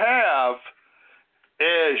you have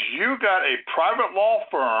is you got a private law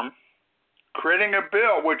firm creating a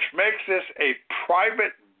bill which makes this a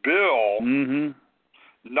private bill, mm-hmm.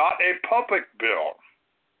 not a public bill.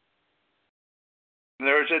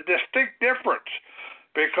 There's a distinct difference,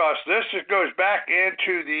 because this goes back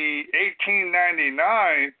into the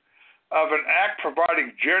 1899 of an act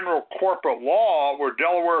providing general corporate law, where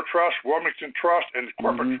Delaware Trust, Wilmington Trust, and the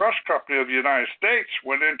Corporate mm-hmm. Trust Company of the United States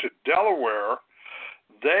went into Delaware.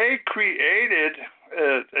 They created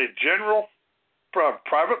a general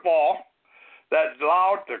private law that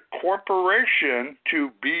allowed the corporation to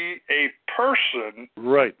be a person,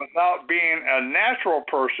 right, without being a natural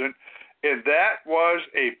person, and that was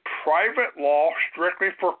a private law strictly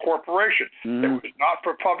for corporation. Mm-hmm. It was not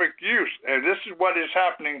for public use, and this is what is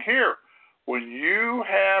happening here. when you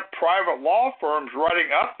have private law firms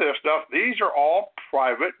writing up this stuff, these are all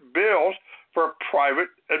private bills for private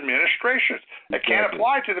administrations. It can't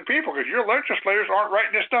apply to the people because your legislators aren't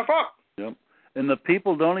writing this stuff up. Yep. And the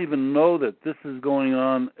people don't even know that this is going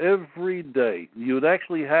on every day. You would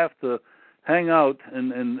actually have to hang out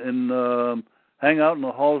and hang out in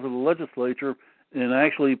the halls of the legislature and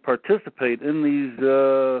actually participate in these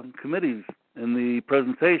committees and the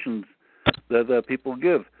presentations that people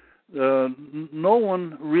give. No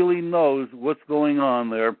one really knows what's going on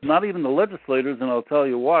there, not even the legislators, and I'll tell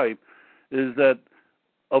you why, is that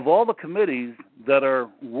of all the committees that are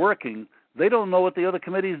working, they don't know what the other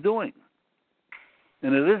committee is doing.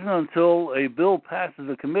 And it isn't until a bill passes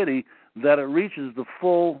a committee that it reaches the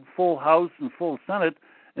full House and full Senate,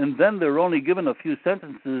 and then they're only given a few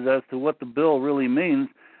sentences as to what the bill really means,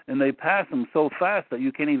 and they pass them so fast that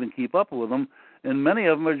you can't even keep up with them, and many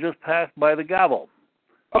of them are just passed by the gavel.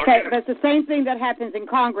 Okay, that's the same thing that happens in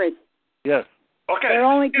Congress. Yes. Okay. They're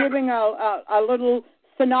only giving a little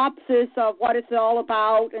synopsis of what it's all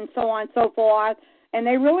about and so on and so forth, and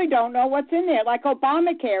they really don't know what's in there. Like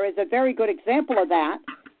Obamacare is a very good example of that.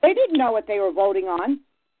 They didn't know what they were voting on.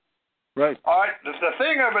 Right. All right. The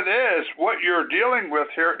thing of it is, what you're dealing with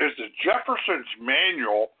here is the Jefferson's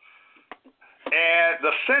Manual and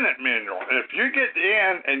the Senate Manual. And if you get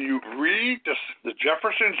in and you read the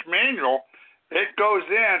Jefferson's Manual, it goes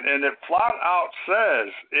in and it flat out says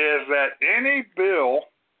is that any bill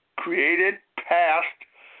created, passed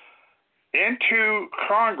into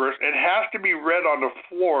Congress, it has to be read on the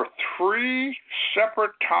floor 3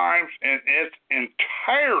 separate times in its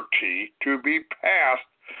entirety to be passed,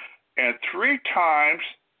 and 3 times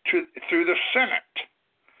through the Senate.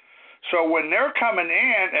 So when they're coming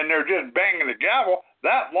in and they're just banging the gavel,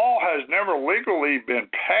 that law has never legally been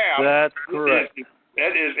passed. That's correct.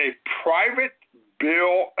 It is a private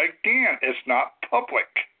bill again. It's not public.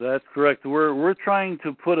 That's correct. We're trying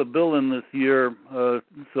to put a bill in this year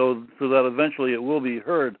so that eventually it will be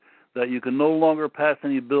heard that you can no longer pass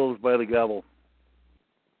any bills by the gavel.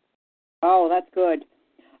 Oh, that's good.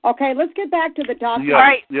 Okay, let's get back to the document. Yeah, All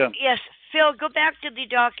right. yeah. Yes, Phil, go back to the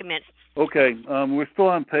document. Okay, we're still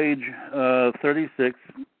on page 36.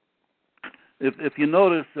 If you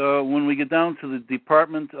notice, when we get down to the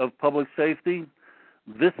Department of Public Safety,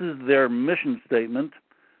 this is their mission statement: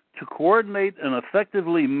 to coordinate and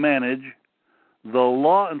effectively manage the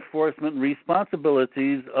law enforcement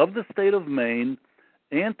responsibilities of the state of Maine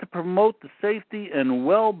and to promote the safety and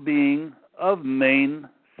well-being of Maine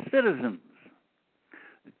citizens.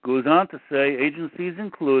 It goes on to say agencies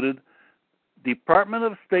included Department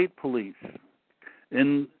of State Police,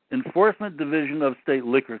 Enforcement Division of State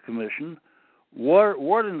Liquor Commission,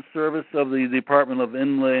 Warden Service of the Department of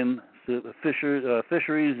Inland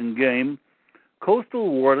Fisheries and Game, Coastal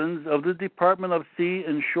Wardens of the Department of Sea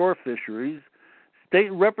and Shore Fisheries,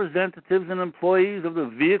 State Representatives and Employees of the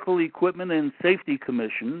Vehicle Equipment and Safety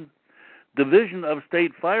Commission, Division of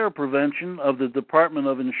State Fire Prevention of the Department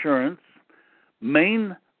of Insurance,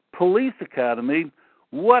 Maine Police Academy.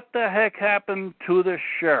 What the heck happened to the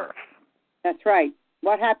sheriff? That's right.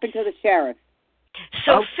 What happened to the sheriff?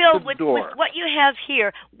 So, Out Phil, the with door. what you have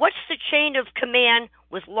here, what's the chain of command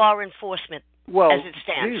with law enforcement Well, as it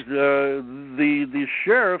stands? geez, the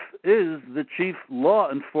sheriff is the chief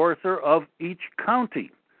law enforcer of each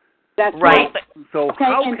county. That's Right. right. So Okay,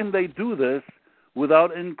 how and- can they do this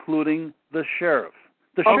without including the sheriff?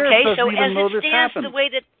 The Okay, sheriff doesn't so even as know it this stands, happened.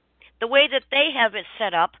 the way that they have it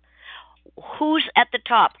set up, who's at the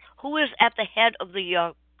top? Who is at the head of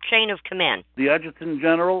the chain of command? The adjutant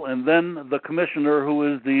general, and then the commissioner, who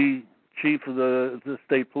is the chief of the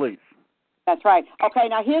state police. That's right. Okay,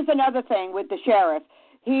 now here's another thing with the sheriff.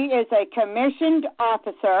 He is a commissioned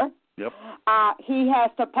officer. Yep. He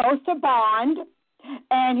has to post a bond,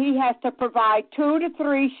 and he has to provide 2 to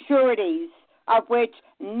 3 sureties, of which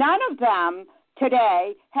none of them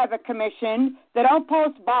today have a commission. They don't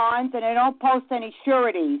post bonds, and they don't post any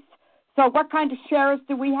sureties. So what kind of sheriffs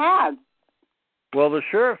do we have? Well, the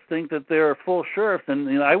sheriffs think that they're full sheriffs,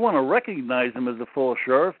 and I want to recognize them as a full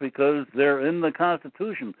sheriff because they're in the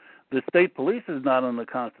Constitution. The state police is not in the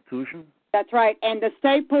Constitution. That's right. And the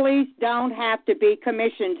state police don't have to be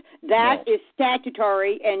commissioned. That is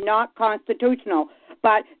statutory and not constitutional.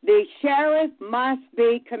 But the sheriff must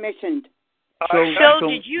be commissioned. So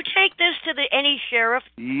did you take this to any sheriff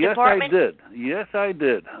department? Yes, I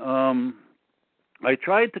did. I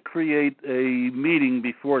tried to create a meeting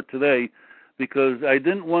before today because I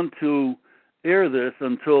didn't want to air this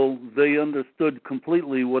until they understood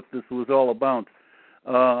completely what this was all about.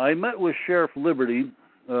 I met with Sheriff Liberty,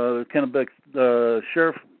 Kennebec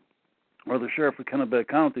sheriff, or the sheriff of Kennebec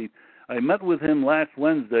County, I met with him last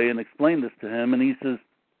Wednesday and explained this to him, and he says,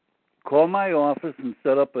 call my office and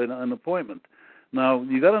set up an appointment. Now,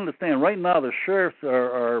 you got to understand, right now the sheriffs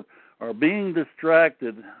are being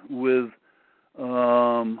distracted with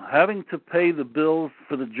having to pay the bills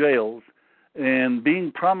for the jails and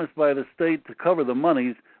being promised by the state to cover the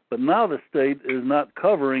monies, but now the state is not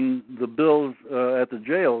covering the bills at the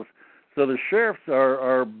jails. So the sheriffs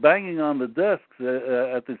are banging on the desks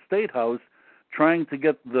at the State House trying to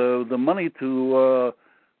get the money to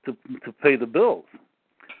pay the bills.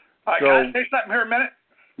 Can I say something here a minute?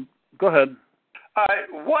 Go ahead.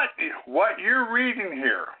 What you're reading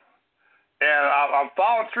here, and I'm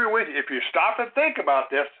following through with you. If you stop and think about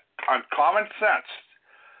this on common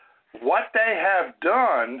sense, what they have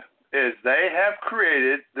done is they have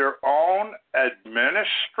created their own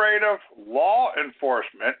administrative law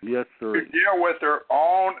enforcement to deal with their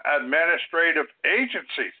own administrative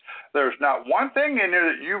agencies. There's not one thing in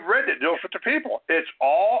there that you've read that deals with the people. It's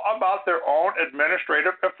all about their own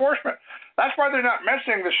administrative enforcement. That's why they're not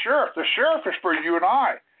mentioning the sheriff. The sheriff is for you and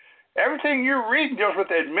I. Everything you're reading deals with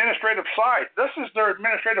the administrative side. This is their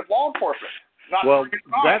administrative law enforcement. Well,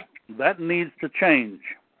 that needs to change.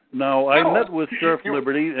 Now, I met with Sheriff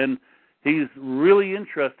Liberty, and he's really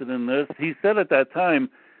interested in this. He said at that time,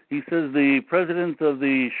 he says the president of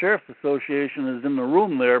the Sheriff's Association is in the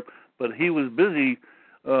room there, but he was busy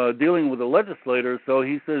dealing with the legislators, so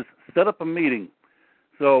he says, set up a meeting.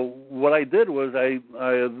 So what I did was I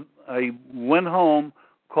went home,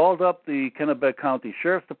 called up the Kennebec County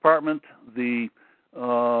Sheriff's Department, the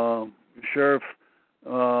Sheriff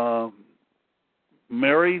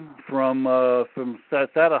Mary from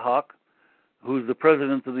Satahawk, who's the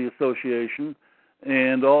president of the association,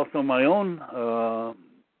 and also my own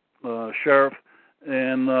sheriff,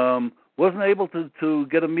 and wasn't able to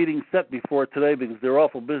get a meeting set before today because they're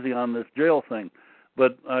awful busy on this jail thing.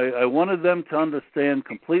 But I wanted them to understand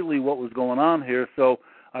completely what was going on here, so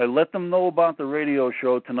I let them know about the radio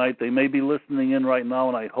show tonight. They may be listening in right now,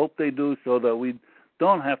 and I hope they do so that we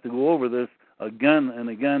don't have to go over this again and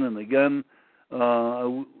again and again.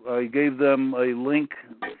 I gave them a link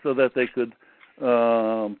so that they could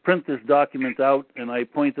print this document out, and I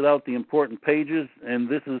pointed out the important pages, and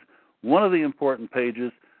this is one of the important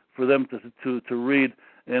pages for them to read.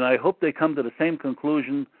 And I hope they come to the same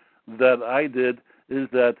conclusion that I did, is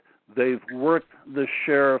that they've worked the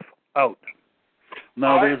sheriff out.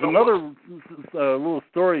 Now, there's another little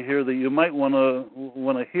story here that you might want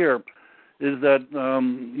to hear. Is that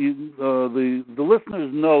the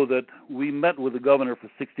listeners know that we met with the governor for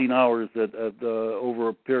 16 hours over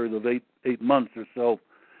a period of eight months or so,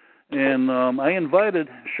 and I invited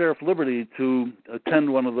Sheriff Liberty to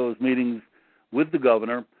attend one of those meetings with the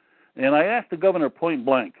governor, and I asked the governor point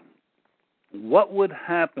blank, what would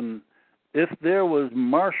happen if there was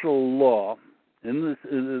martial law in this,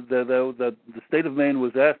 that the state of Maine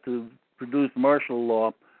was asked to produce martial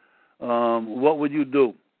law? What would you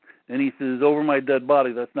do? And he says, over my dead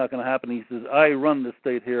body, that's not going to happen. He says, I run the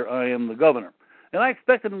state here. I am the governor. And I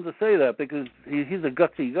expected him to say that because he's a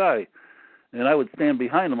gutsy guy, and I would stand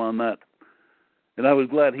behind him on that. And I was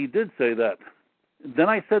glad he did say that. Then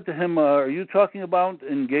I said to him, are you talking about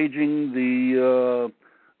engaging the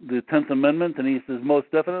 10th Amendment? And he says, most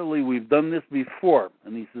definitely, we've done this before.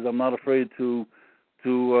 And he says, I'm not afraid to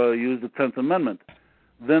use the 10th Amendment.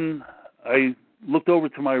 Then I looked over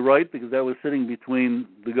to my right because I was sitting between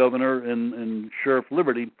the governor and Sheriff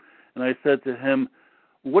Liberty, and I said to him,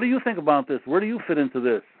 what do you think about this? Where do you fit into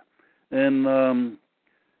this? And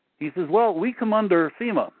he says, well, we come under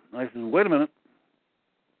FEMA. I said, wait a minute.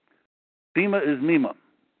 FEMA is MEMA.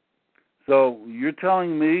 So you're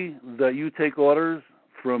telling me that you take orders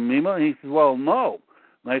from MEMA? And he says, well, no.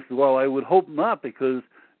 And I said, well, I would hope not, because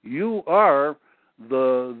you are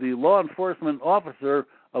the law enforcement officer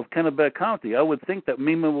of Kennebec County. I would think that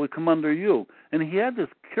MEMA would come under you. And he had this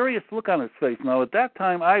curious look on his face. Now, at that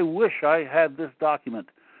time, I wish I had this document.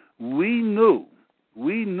 We knew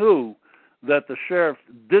that the sheriffs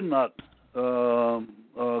did not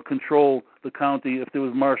control the county if there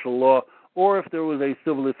was martial law, or if there was a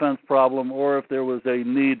civil defense problem, or if there was a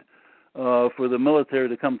need for the military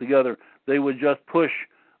to come together. They would just push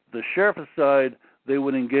the sheriff aside. They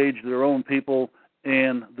would engage their own people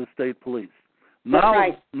and the state police.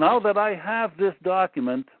 Now that I have this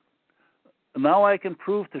document, now I can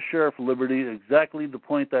prove to Sheriff Liberty exactly the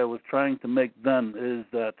point I was trying to make then, is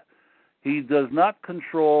that he does not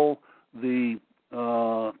control the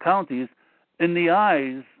counties in the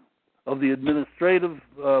eyes of the administrative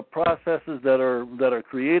processes that are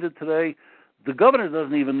created today. The governor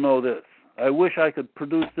doesn't even know this. I wish I could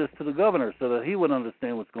produce this to the governor so that he would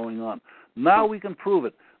understand what's going on. Now we can prove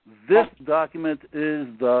it. This document is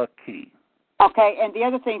the key. Okay, and the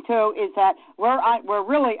other thing, too, is that we're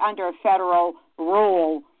really under a federal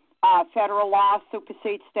rule. Federal law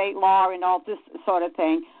supersedes state law and all this sort of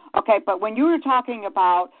thing. Okay, but when you were talking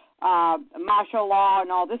about martial law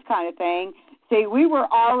and all this kind of thing, see, we were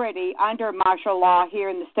already under martial law here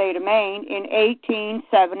in the state of Maine in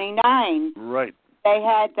 1879. Right. They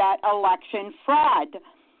had that election fraud.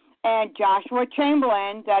 And Joshua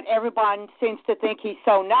Chamberlain, that everyone seems to think he's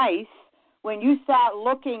so nice, when you start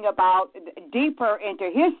looking about deeper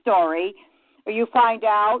into his story, you find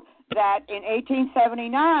out that in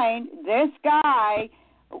 1879, this guy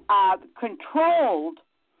controlled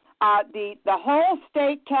the whole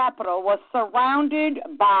state capital was surrounded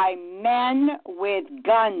by men with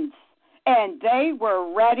guns, and they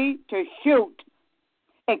were ready to shoot.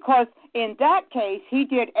 Because in that case, he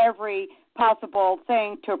did every possible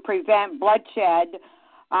thing to prevent bloodshed.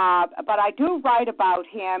 But I do write about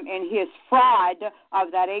him in his fraud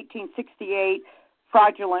of that 1868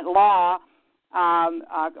 fraudulent law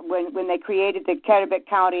when they created the Kennebec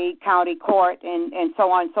County Court and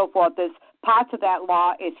so on and so forth. There's parts of that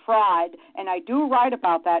law is fraud, and I do write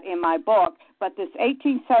about that in my book. But this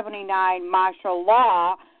 1879 martial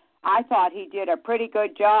law, I thought he did a pretty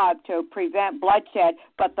good job to prevent bloodshed.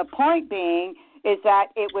 But the point being is that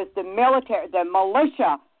it was the military, the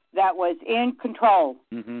militia, that was in control.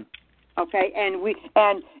 Mm-hmm. Okay, and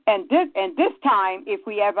this time, if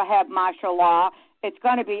we ever have martial law, it's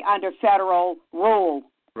going to be under federal rule.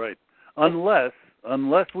 Right. Unless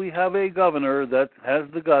we have a governor that has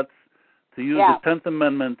the guts to use the 10th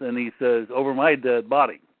Amendment, and he says, "Over my dead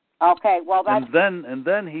body." Okay. Well, that's and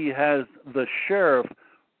then he has the sheriff,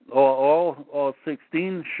 all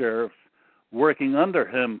 16 sheriffs working under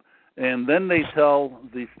him, and then they tell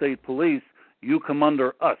the state police, "You come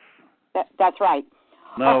under us." That's right.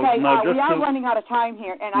 Now we are running out of time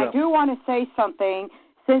here, and I do want to say something.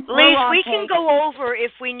 Since Lise, we can go over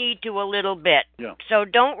if we need to a little bit. Yeah. So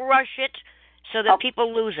don't rush it so that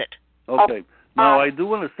people lose it. Okay. Now, I do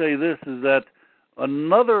want to say this, is that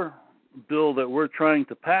another bill that we're trying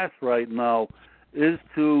to pass right now is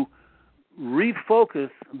to refocus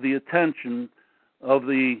the attention of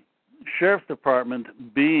the Sheriff's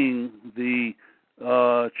Department being the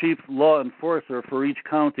chief law enforcer for each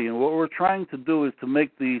county. And what we're trying to do is to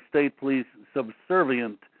make the state police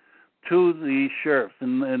subservient to the sheriffs.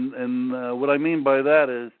 And what I mean by that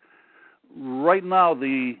is, right now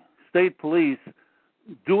the state police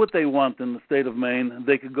do what they want in the state of Maine.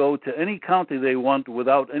 They could go to any county they want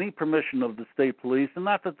without any permission of the state police, and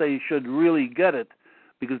not that they should really get it,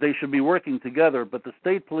 because they should be working together, but the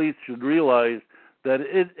state police should realize that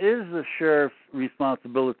it is the sheriff's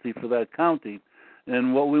responsibility for that county.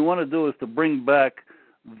 And what we want to do is to bring back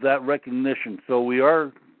that recognition. So we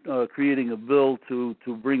are creating a bill to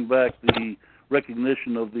bring back the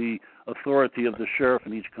recognition of the authority of the sheriff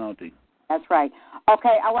in each county. That's right.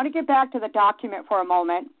 Okay, I want to get back to the document for a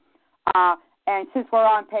moment. And since we're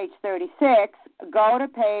on page 36, go to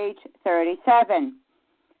page 37.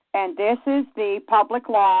 And this is the public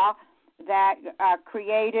law that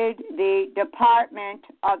created the Department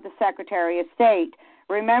of the Secretary of State.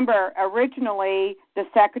 Remember, originally, the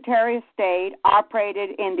Secretary of State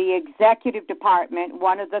operated in the Executive Department,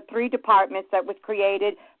 one of the three departments that was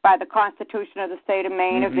created by the Constitution of the State of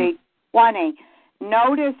Maine of 1820.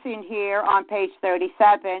 Notice in here on page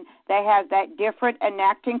 37, they have that different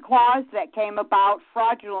enacting clause that came about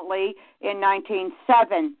fraudulently in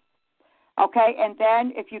 1907. Okay, and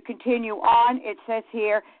then if you continue on, it says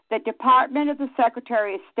here, the Department of the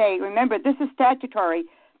Secretary of State, remember, this is statutory,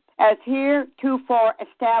 as heretofore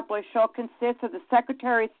established, shall consist of the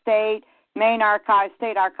Secretary of State, Maine Archives,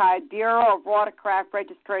 State Archives, Bureau of Watercraft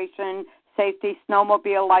Registration, Safety,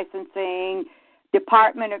 Snowmobile Licensing,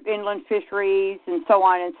 Department of Inland Fisheries, and so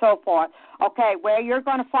on and so forth. Okay, where you're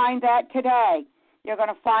going to find that today, you're going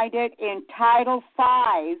to find it in Title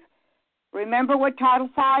V. Remember what Title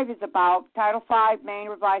V is about. Title V, Maine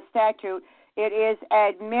Revised Statute. It is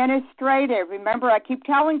administrative. Remember, I keep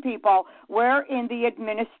telling people we're in the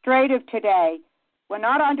administrative today. We're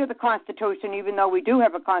not under the Constitution, even though we do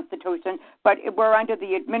have a Constitution, but we're under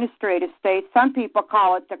the administrative state. Some people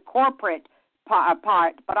call it the corporate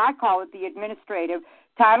part, but I call it the administrative.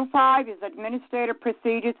 Title V is Administrative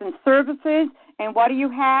Procedures and Services, and what do you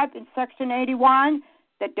have in Section 81?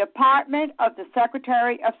 The Department of the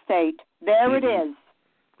Secretary of State. There it is.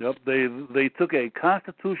 Yep, they took a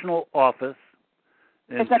constitutional office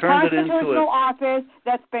and it's a turned it into constitutional office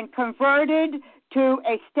that's been converted to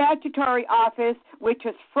a statutory office, which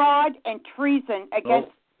is fraud and treason against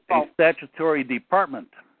a statutory department.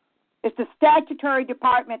 It's the statutory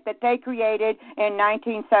department that they created in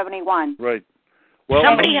 1971. Right. Well,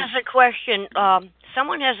 Somebody has a question.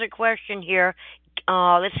 Someone has a question here.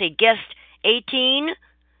 Let's see, guest 18.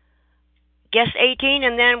 Guest 18,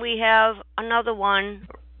 and then we have another one,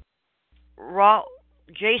 Roth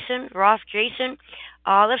Jason. Let's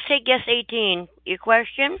take guest 18. Your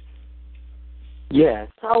question? Yes,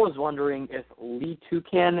 I was wondering if Lee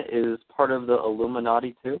Toucan is part of the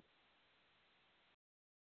Illuminati too?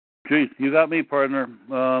 Geez, you got me, partner.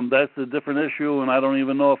 That's a different issue, and I don't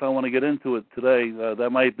even know if I want to get into it today. That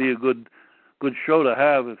might be a good show to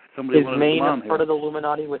have if somebody wanted to come on Is Maine part of the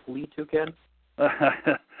Illuminati with Lee Toucan?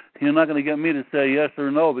 You're not going to get me to say yes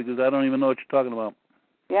or no because I don't even know what you're talking about.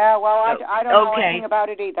 Yeah, well, I don't know anything about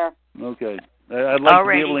it either. Okay. I'd like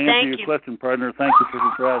to be able to answer your question, partner. Thank you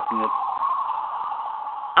for asking it.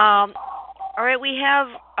 All right, we have,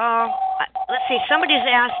 let's see, somebody's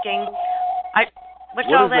asking, what's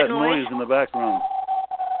all that noise? What is that noise in the background?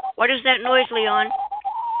 What is that noise, Leon?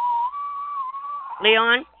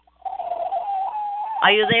 Leon?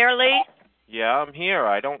 Are you there, Lee? Yeah, I'm here.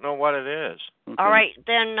 I don't know what it is. Okay. All right,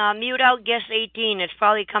 then mute out guest 18. It's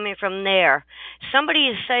probably coming from there. Somebody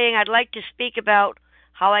is saying, I'd like to speak about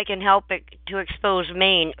how I can help it to expose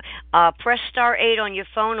Maine. Press star 8 on your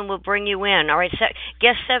phone and we'll bring you in. All right,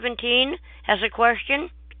 guest 17 has a question.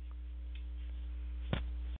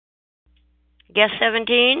 Guest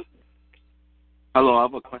 17? Hello, I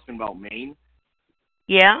have a question about Maine.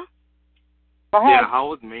 Yeah? Go ahead. Yeah, how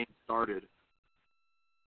was Maine started?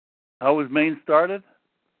 How was Maine started?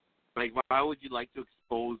 Like, why would you like to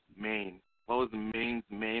expose Maine? What was Maine's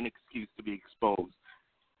main excuse to be exposed?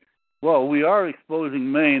 Well, we are exposing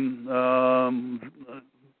Maine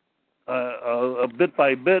bit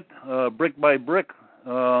by bit, brick by brick.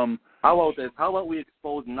 How about this? How about we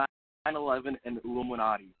expose 9/11 and the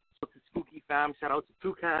Illuminati? So to Spooky Fam, shout out to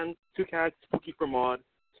Toucan, Spooky for Maud.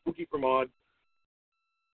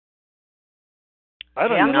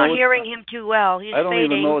 I'm not hearing him too well. He's I don't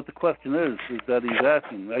fading. even know what the question is that he's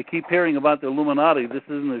asking. I keep hearing about the Illuminati. This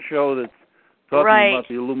isn't a show that's talking about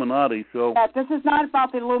the Illuminati. So yeah, this is not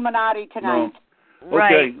about the Illuminati tonight. No.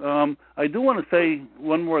 Okay. I do want to say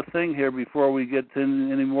one more thing here before we get to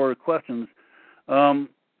any more questions. You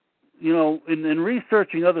know, in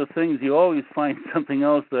researching other things, you always find something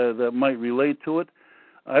else that might relate to it.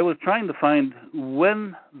 I was trying to find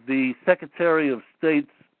when the Secretary of State's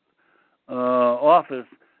office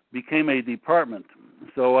became a department.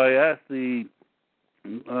 So I asked the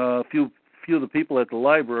few of the people at the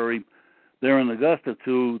library there in Augusta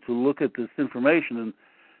to look at this information,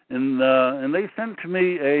 and they sent to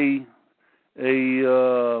me a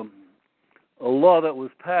law that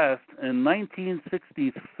was passed in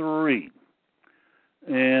 1963,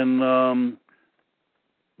 and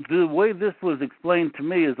the way this was explained to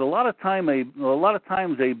me is a lot of times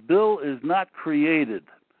a bill is not created.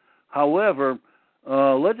 However,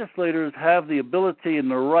 legislators have the ability and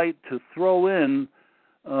the right to throw in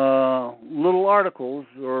little articles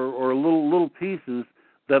or little pieces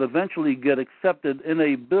that eventually get accepted in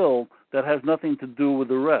a bill that has nothing to do with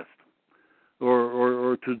the rest,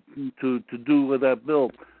 or to do with that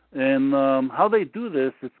bill. And how they do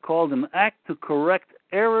this, it's called an act to correct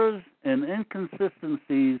errors and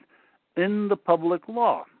inconsistencies in the public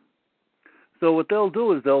law. So what they'll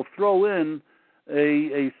do is they'll throw in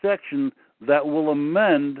a section that will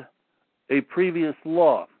amend a previous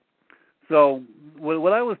law. So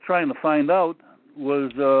what I was trying to find out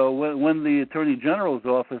was when the Attorney General's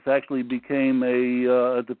office actually became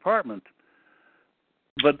a department.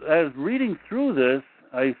 But as reading through this,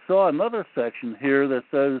 I saw another section here that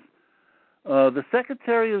says, the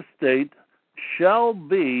Secretary of State shall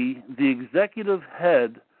be the executive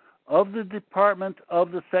head of the Department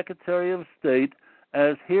of the Secretary of State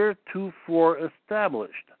as heretofore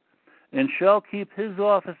established, and shall keep his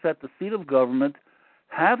office at the seat of government,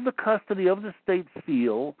 have the custody of the state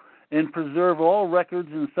seal, and preserve all records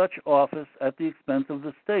in such office at the expense of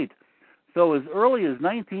the state. So as early as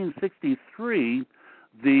 1963,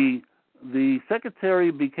 the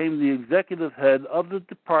Secretary became the executive head of the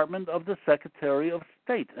Department of the Secretary of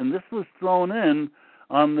State. And this was thrown in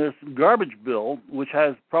on this garbage bill, which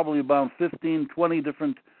has probably about 15, 20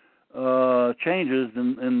 different changes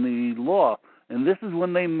in the law. And this is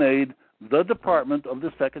when they made the Department of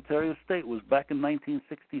the Secretary of State. It was back in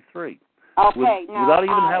 1963. Okay, now, without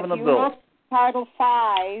even having a bill. Look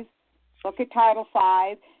at Title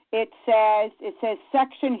 5. It says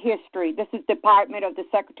Section History. This is Department of the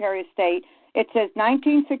Secretary of State. It says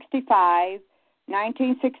 1965,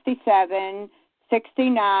 1967,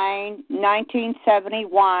 69,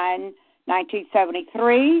 1971,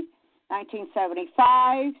 1973,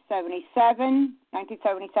 1975, 77,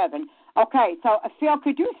 1977. Okay, so Phil,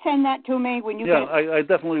 could you send that to me when you get? Yeah, I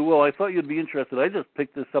definitely will. I thought you'd be interested. I just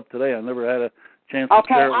picked this up today. I never had a chance to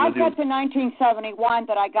share it with you. I've got the 1971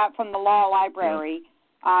 that I got from the law library,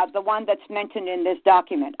 the one that's mentioned in this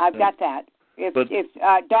document. I've got that. If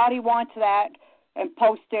Dottie wants that and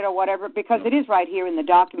post it or whatever, because it is right here in the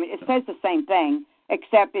document. It says the same thing,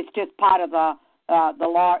 except it's just part of the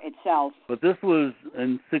law itself. But this was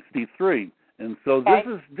in '63, and so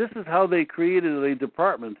this is how they created a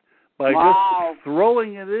department by just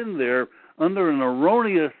throwing it in there under an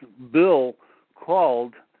erroneous bill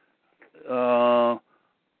called an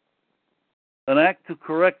act to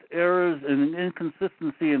correct errors and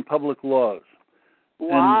inconsistency in public laws.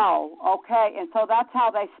 Wow. Okay, and so that's how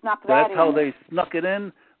they snuck that in. That's how they snuck it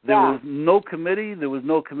in. There was no committee. There was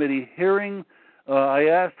no committee hearing. I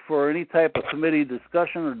asked for any type of committee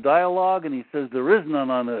discussion or dialogue, and he says there is none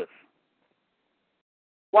on this.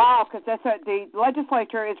 Wow, because the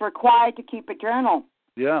legislature is required to keep a journal.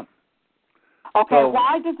 Yeah. Okay, so,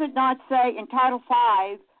 why does it not say in Title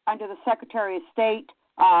V, under the Secretary of State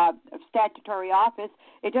statutory office,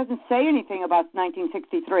 it doesn't say anything about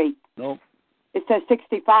 1963? No. It says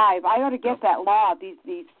 65. I ought to get that law. These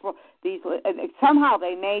somehow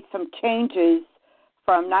they made some changes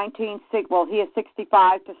from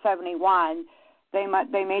 65 to 71.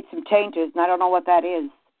 They made some changes, and I don't know what that is.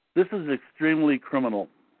 This is extremely criminal.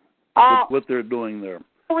 What they're doing there.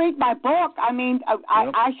 Read my book. I mean,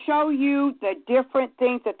 I show you the different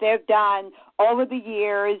things that they've done over the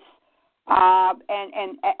years,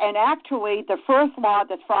 and actually the first law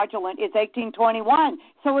that's fraudulent is 1821.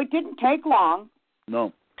 So it didn't take long.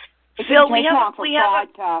 No. It didn't take long for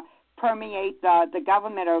fraud to permeate the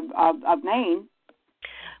government of Maine.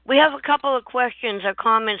 We have a couple of questions or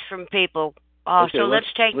comments from people. So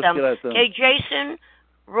let's take them. Okay, Jason.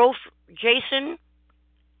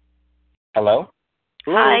 Hello?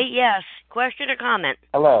 Hi, yes. Question or comment?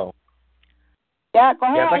 Hello. Yeah, go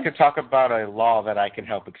ahead. Yeah, I'd like to talk about a law that I can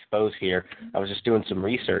help expose here. I was just doing some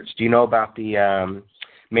research. Do you know about the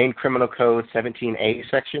Maine Criminal Code 17A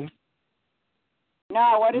section?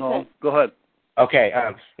 No, what is it? Go ahead. Okay,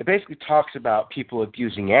 it basically talks about people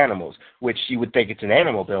abusing animals, which you would think it's an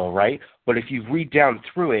animal bill, right? But if you read down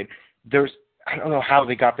through it, I don't know how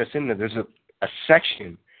they got this in there. There's a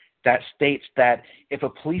section that states that if a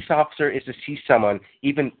police officer is to see someone,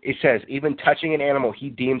 even touching an animal he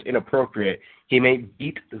deems inappropriate, he may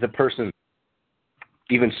beat the person,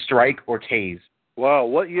 even strike or tase. Wow,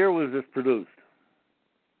 what year was this produced?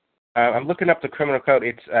 I'm looking up the criminal code.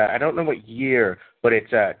 It's I don't know what year, but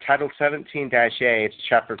it's Title 17-A. It's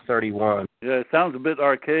Chapter 31. Yeah, it sounds a bit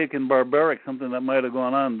archaic and barbaric, something that might have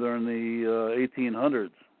gone on during the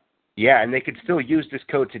 1800s. Yeah, and they could still use this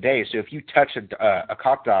code today. So if you touch a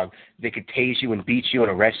cop dog, they could tase you and beat you and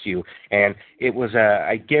arrest you. And it was,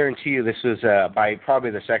 I guarantee you, this was by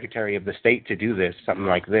probably the Secretary of the State to do this, something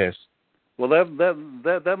like this. Well,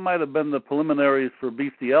 that might have been the preliminaries for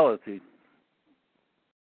bestiality.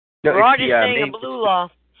 No, we're already saying a blue law.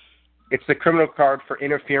 It's the criminal code for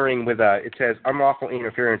interfering with, it says unlawful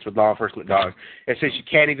interference with law enforcement dogs. It says you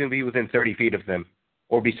can't even be within 30 feet of them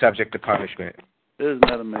or be subject to punishment. Isn't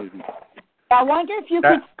that amazing? I wonder if you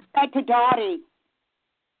could send that to Dottie.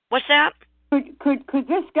 What's that? Could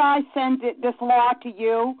this guy send this law to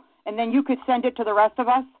you, and then you could send it to the rest of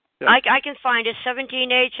us? Yeah. I can find it.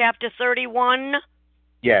 17A, Chapter 31.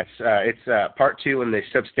 Yes, it's Part 2 in the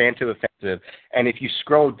substantive offensive. And if you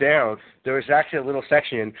scroll down, there is actually a little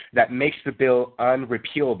section that makes the bill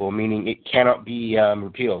unrepealable, meaning it cannot be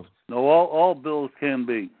repealed. No, all bills can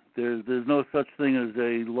be. There's no such thing as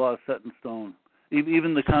a law set in stone.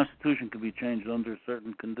 Even the Constitution can be changed under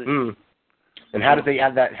certain conditions. And how did they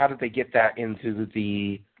add that? How did they get that into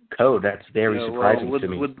the code? That's very surprising to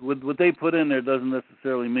me. What they put in there doesn't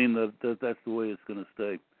necessarily mean that that's the way it's going to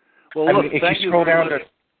stay. Well, look, if you scroll down to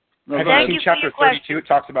Chapter 32, it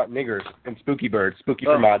talks about niggers and spooky birds, spooky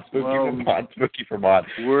for mod, spooky for mod, spooky for mod.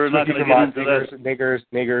 We're not going to get into that. Niggers.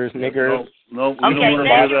 No, we okay, don't want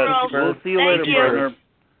to do that. We'll see you later,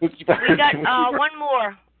 partner. We got one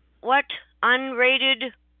more. What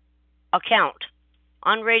unrated account?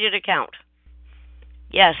 Unrated account.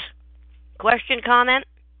 Yes. Question, comment?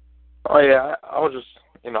 Oh, yeah. I was just,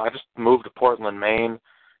 I just moved to Portland, Maine,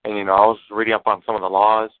 and, I was reading up on some of the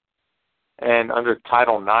laws. And under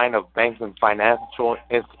Title IX of Banks and Financial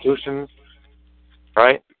Institutions,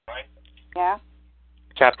 right? Yeah.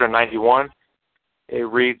 Chapter 91, it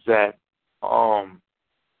reads that,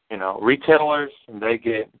 retailers, they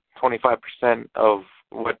get 25% of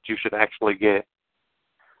what you should actually get,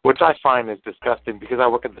 which I find is disgusting because I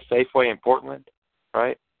work at the Safeway in Portland,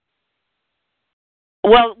 right?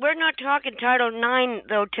 Well, we're not talking Title IX,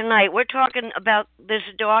 though, tonight. We're talking about this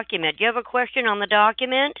document. Do you have a question on the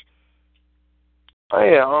document? Oh,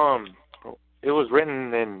 yeah, it was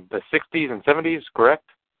written in the 60s and 70s, correct?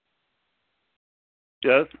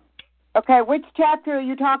 Yes. Okay, which chapter are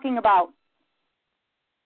you talking about?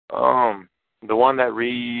 The one that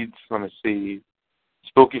reads, let me see,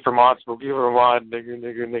 Spooky Vermont, nigger.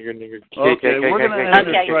 Okay, we're going to end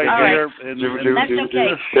this right here. That's okay.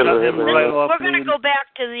 We're going to go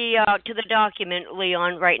back to the document,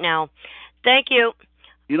 Leon, right now. Thank you.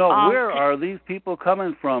 You know, where are these people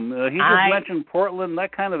coming from? He just mentioned Portland.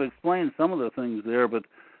 That kind of explains some of the things there, but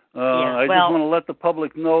I just want to let the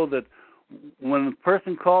public know that when a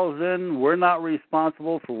person calls in, we're not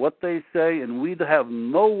responsible for what they say, and we have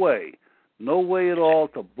no way at all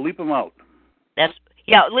to bleep them out.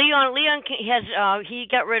 Leon has he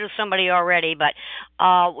got rid of somebody already, but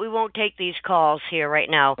we won't take these calls here right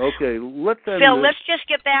now. Okay, let's just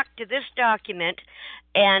get back to this document.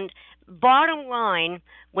 And bottom line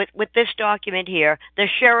with this document here, the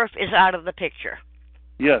sheriff is out of the picture.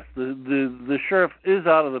 Yes, the sheriff is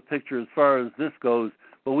out of the picture as far as this goes,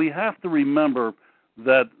 but we have to remember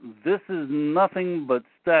that this is nothing but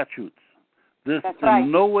statutes. This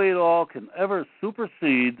in no way at all can ever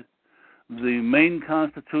supersede the Maine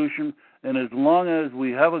Constitution, and as long as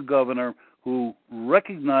we have a governor who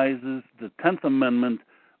recognizes the 10th Amendment,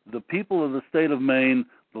 the people of the state of Maine,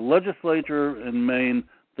 the legislature in Maine,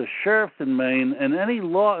 the sheriffs in Maine, and any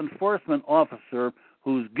law enforcement officer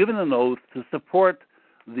who's given an oath to support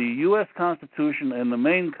the U.S. Constitution and the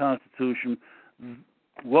Maine Constitution,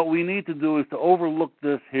 what we need to do is to overlook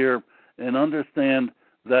this here and understand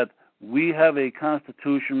that we have a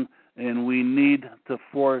Constitution and we need to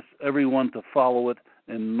force everyone to follow it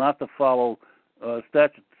and not to follow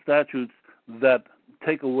statutes that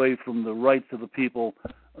take away from the rights of the people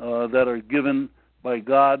that are given by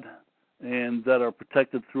God and that are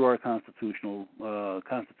protected through our Constitution.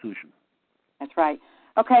 That's right.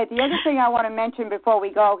 Okay, the other thing I want to mention before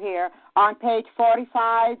we go here, on page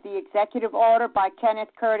 45, the executive order by Kenneth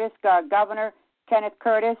Curtis, Governor Kenneth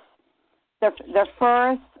Curtis, the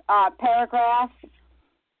first paragraph,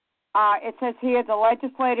 it says here, the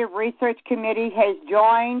Legislative Research Committee has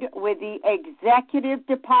joined with the Executive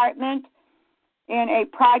Department in a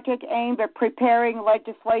project aimed at preparing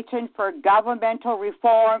legislation for governmental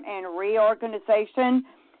reform and reorganization.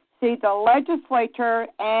 See, the legislature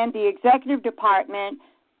and the executive department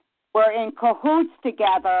were in cahoots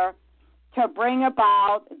together to bring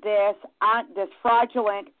about this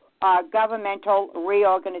fraudulent governmental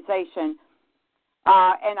reorganization.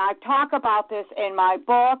 And I talk about this in my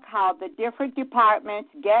book, how the different departments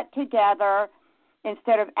get together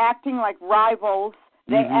instead of acting like rivals.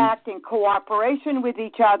 They act in cooperation with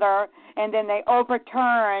each other, and then they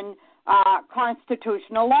overturn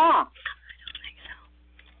constitutional law.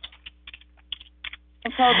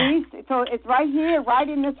 And so it's right here, right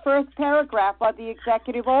in this first paragraph of the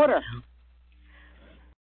executive order.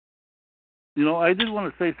 You know, I did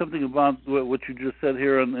want to say something about what you just said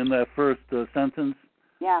here in that first sentence.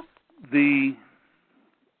 Yeah. The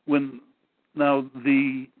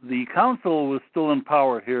council was still in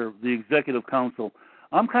power here, the executive council.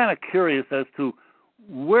 I'm kind of curious as to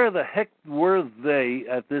where the heck were they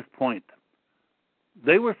at this point.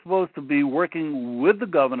 They were supposed to be working with the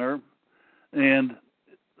governor, and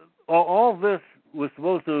all this was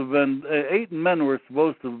supposed to have been, 8 men were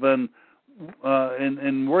supposed to have been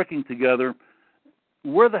in working together.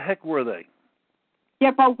 Where the heck were they?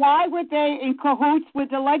 Yeah, but why were they in cahoots with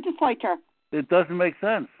the legislature? It doesn't make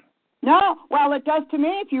sense. No, well, it does to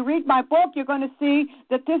me. If you read my book, you're going to see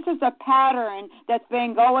that this is a pattern that's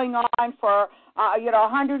been going on for,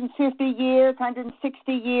 150 years,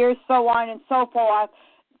 160 years, so on and so forth.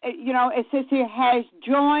 It says here, has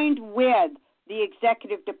joined with the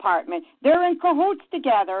executive department. They're in cahoots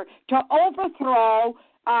together to overthrow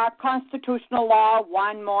constitutional law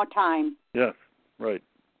one more time. Yes, right.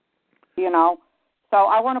 So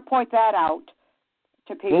I want to point that out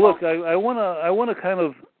to people. Well, look, I want to kind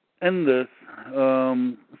of end this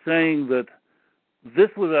saying that this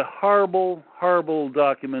was a horrible, horrible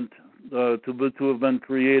document to have been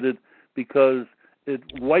created because it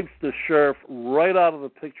wipes the sheriff right out of the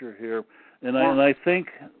picture here. And I think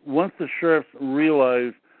once the sheriffs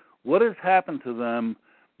realize what has happened to them,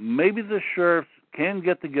 maybe the sheriffs can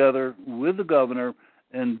get together with the governor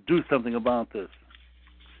and do something about this.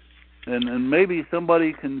 And maybe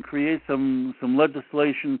somebody can create some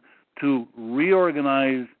legislation to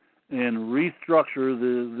reorganize and restructure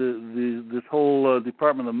this whole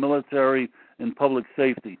Department of Military and Public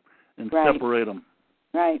Safety and separate them.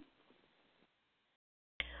 Right.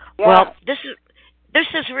 Yeah. Well, this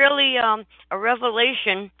is really a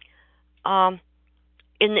revelation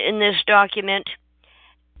in this document,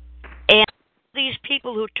 and these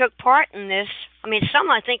people who took part in this, I mean, some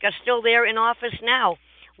I think are still there in office now.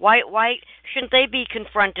 Why shouldn't they be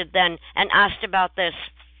confronted then and asked about this?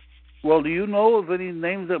 Well, do you know of any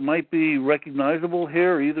names that might be recognizable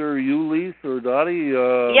here, either you, Lise, or Dottie?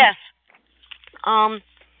 Yes.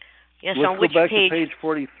 Yes, let's on which go back page? to page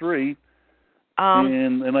 43.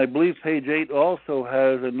 And I believe page 8 also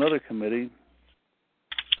has another committee.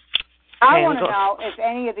 I want to know if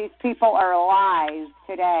any of these people are alive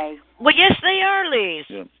today. Well, yes, they are, Lise.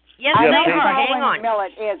 Yeah. Yes, I they know are. Hang on. Solomon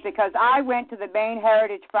Millet is, because I went to the Maine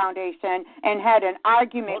Heritage Foundation and had an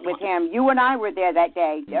argument with him. You and I were there that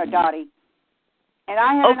day, Dottie. And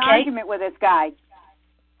I had an argument with this guy.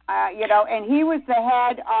 And he was the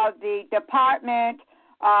head of the Department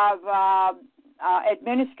of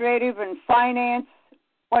Administrative and Finance.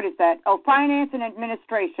 What is that? Oh, Finance and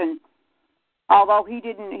Administration. Although he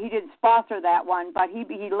didn't sponsor that one, but he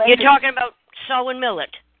later. You're talking about Solomon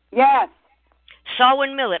Millet. Yes.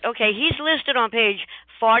 Solomon Millet. Okay, he's listed on page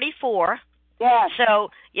 44. Yes. So,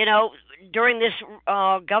 during this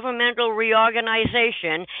governmental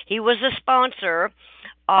reorganization, he was a sponsor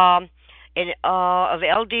of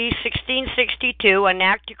LD 1662, an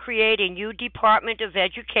act to create a new Department of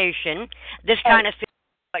Education. This kind of fits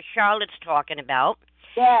what Charlotte's talking about.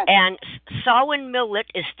 Yes. And Solomon Millet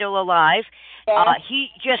is still alive. Yes. He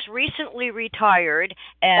just recently retired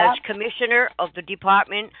as Commissioner of the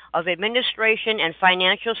Department of Administration and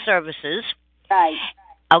Financial Services. Right.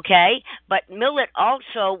 Okay, but Millet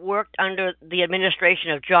also worked under the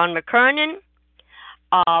administration of John McKernan,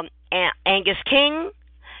 Angus King,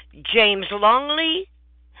 James Longley,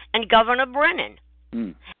 and Governor Brennan.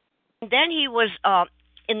 Mm. Then he was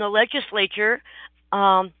in the legislature,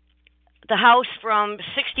 the House from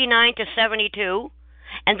 69 to 72,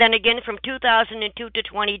 and then again from 2002 to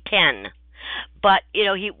 2010. But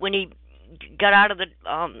when he got out of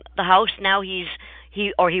the House, now he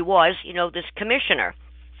was this commissioner.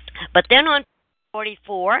 But then on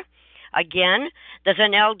 44, again, there's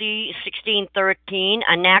an LD 1613,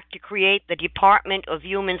 an act to create the Department of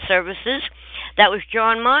Human Services. That was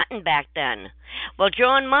John Martin back then. Well,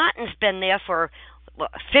 John Martin's been there for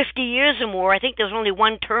 50 years or more. I think there's only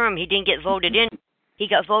one term he didn't get voted in. He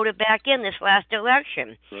got voted back in this last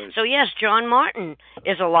election. Right. So, yes, John Martin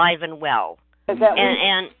is alive and well. Is that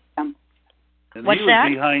and what's he was that?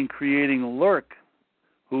 behind creating LRC,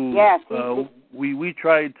 who yes, we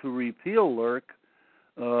tried to repeal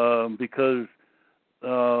LRC because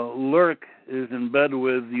LRC is in bed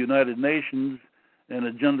with the United Nations and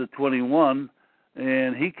Agenda 21,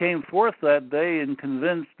 and he came forth that day and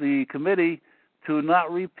convinced the committee to not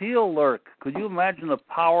repeal LRC. Could you imagine the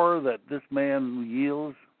power that this man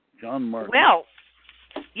yields, John Martin? Well,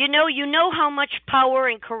 you know how much power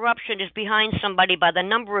and corruption is behind somebody by the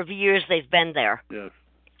number of years they've been there. Yes.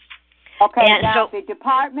 Okay, and now so, the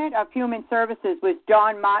Department of Human Services was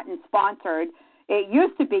John Martin sponsored. It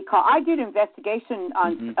used to be called, I did investigation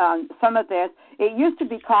on some of this, it used to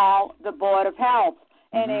be called the Board of Health,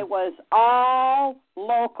 and it was all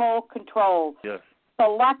local control. Yes.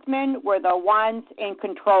 Selectmen were the ones in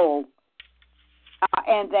control.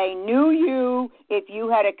 And they knew you if you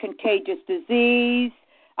had a contagious disease.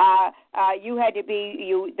 You had to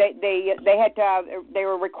be they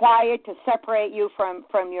were required to separate you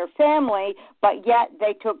from your family, but yet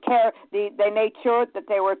they took care. They made sure that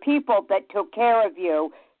there were people that took care of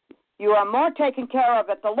you. You are more taken care of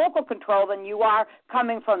at the local control than you are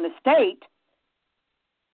coming from the state.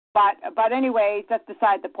 But anyway, that's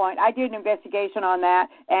beside the point. I did an investigation on that,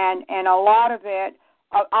 and a lot of it,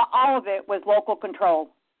 all of it was local control.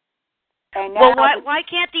 And now why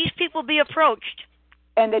can't these people be approached?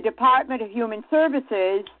 And the Department of Human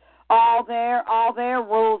Services, all their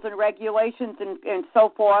rules and regulations and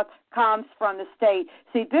so forth comes from the state.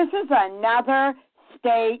 See, this is another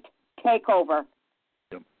state takeover.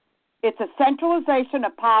 Yep. It's a centralization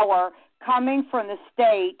of power coming from the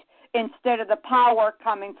state instead of the power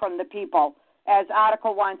coming from the people, as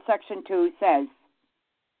Article 1, Section 2 says.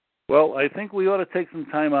 Well, I think we ought to take some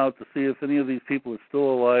time out to see if any of these people are still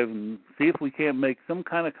alive and see if we can't make some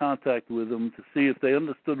kind of contact with them to see if they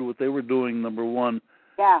understood what they were doing, number one.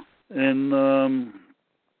 Yeah. And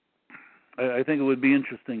I think it would be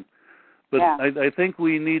interesting. But yeah. I think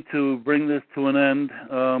we need to bring this to an end.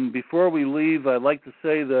 Before we leave, I'd like to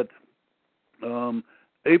say that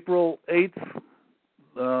April 8th,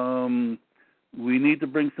 we need to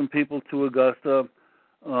bring some people to Augusta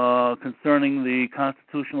concerning the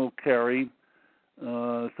constitutional carry.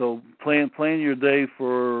 So plan your day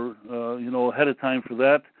for ahead of time for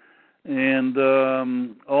that. And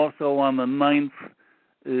also on the 9th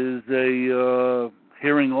is a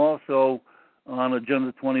hearing also on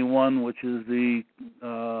Agenda 21, which is the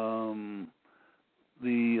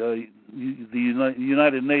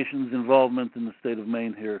United Nations involvement in the state of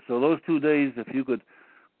Maine here. So those 2 days, if you could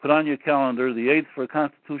put on your calendar, the 8th for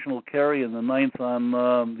constitutional carry and the 9th on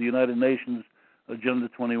the United Nations Agenda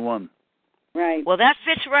 21. Right. Well, that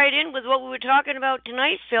fits right in with what we were talking about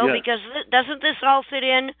tonight, Phil, Yes. because doesn't this all fit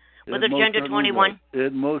in with Agenda 21?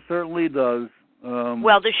 It most certainly does.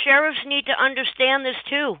 Well, the sheriffs need to understand this,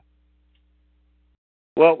 too.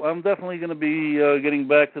 Well, I'm definitely going to be getting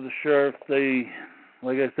back to the sheriffs. They,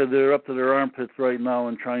 like I said, they're up to their armpits right now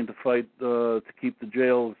and trying to fight to keep the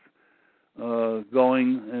jails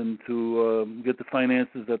going and to get the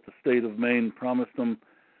finances that the state of Maine promised them.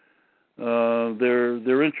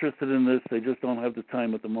 They're interested in this. They just don't have the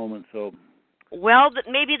time at the moment. So. Well,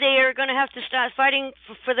 maybe they are going to have to start fighting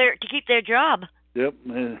to keep their job. Yep.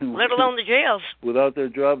 Let alone the jails. Without their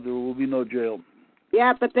job, there will be no jail.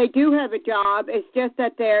 Yeah, but they do have a job. It's just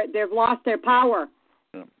that they've lost their power.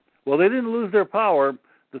 Yeah. Well, they didn't lose their power.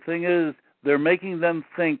 The thing is, they're making them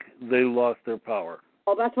think they lost their power.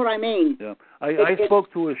 Oh, that's what I mean. Yeah. I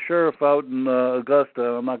spoke to a sheriff out in Augusta.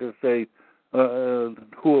 I'm not going to say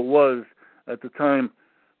who it was at the time,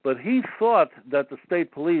 but he thought that the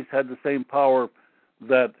state police had the same power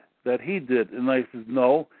that he did. And I said,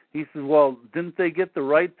 no. He said, well, didn't they get the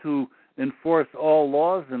right to enforce all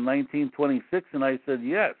laws in 1926? And I said,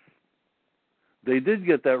 yes. They did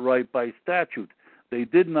get that right by statute. They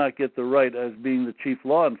did not get the right as being the chief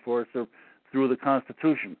law enforcer through the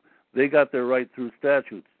Constitution. They got their right through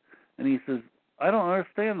statutes. And he says, I don't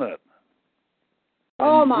understand that.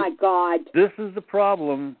 Oh, my God. This is the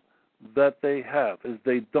problem that they have, is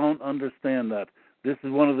they don't understand that. This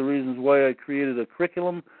is one of the reasons why I created a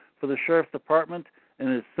curriculum for the Sheriff's Department. And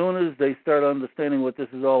as soon as they start understanding what this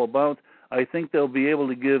is all about, I think they'll be able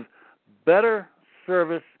to give better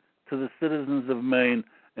service to the citizens of Maine,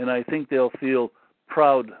 and I think they'll feel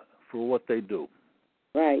proud for what they do.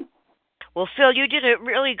 Right. Well, Phil, you did a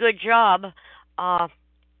really good job,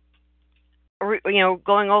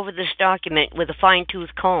 going over this document with a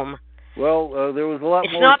fine-tooth comb. Well, there was a lot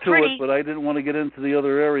it's more not to pretty. it, but I didn't want to get into the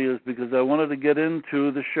other areas because I wanted to get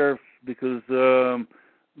into the sheriffs because they're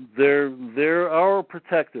our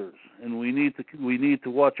protectors, and we need to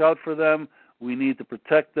watch out for them. We need to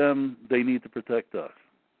protect them. They need to protect us.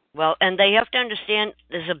 Well, and they have to understand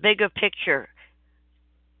there's a bigger picture.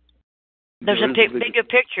 There's a bigger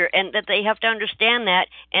picture, and that they have to understand that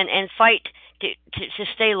and fight to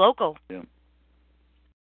stay local. Yeah.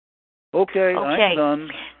 Okay, I'm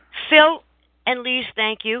done. Phil and Lise,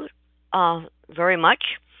 thank you very much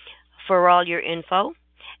for all your info.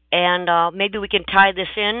 And maybe we can tie this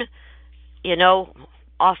in,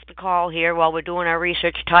 off the call here while we're doing our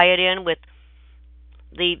research, tie it in with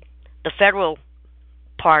the federal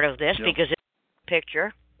part of this, because it's a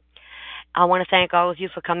picture. I want to thank all of you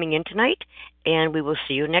for coming in tonight, and we will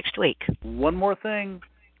see you next week. One more thing.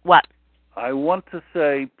 What? I want to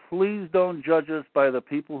say, please don't judge us by the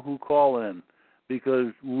people who call in,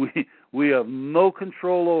 because we have no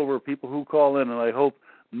control over people who call in, and I hope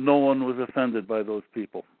no one was offended by those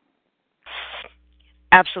people.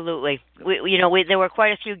 Absolutely. There were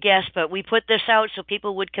quite a few guests, but we put this out so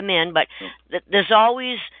people would come in. But there's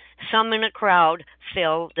always some in a crowd,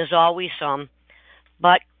 Phil. There's always some.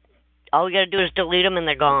 But all we got to do is delete them, and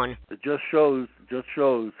they're gone. It just shows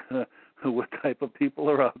what type of people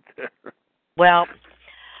are out there. Well,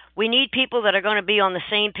 we need people that are going to be on the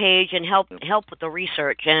same page and help with the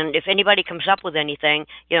research. And if anybody comes up with anything,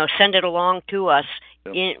 send it along to us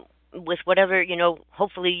with whatever,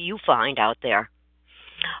 hopefully you find out there.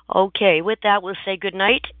 Okay, with that, we'll say good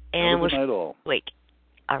night. And good night all. Wait.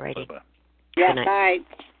 All righty. Bye-bye. Yeah, good night. bye.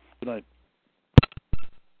 Good night.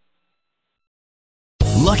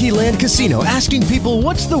 Lucky Land Casino, asking people,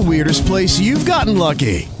 what's the weirdest place you've gotten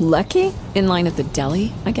lucky? Lucky? In line at the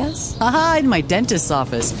deli, I guess? Aha, in my dentist's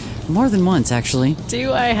office. More than once, actually.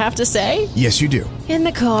 Do I have to say? Yes, you do. In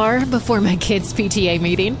the car before my kids' PTA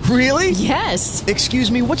meeting. Really? Yes. Excuse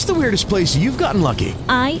me, what's the weirdest place you've gotten lucky?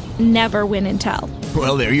 I never win and tell.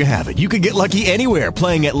 Well, there you have it. You can get lucky anywhere,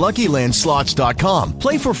 playing at LuckyLandSlots.com.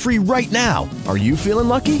 Play for free right now. Are you feeling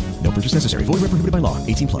lucky? No purchase necessary. Void where prohibited by law.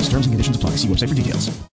 18+. Terms and conditions apply. See website for details.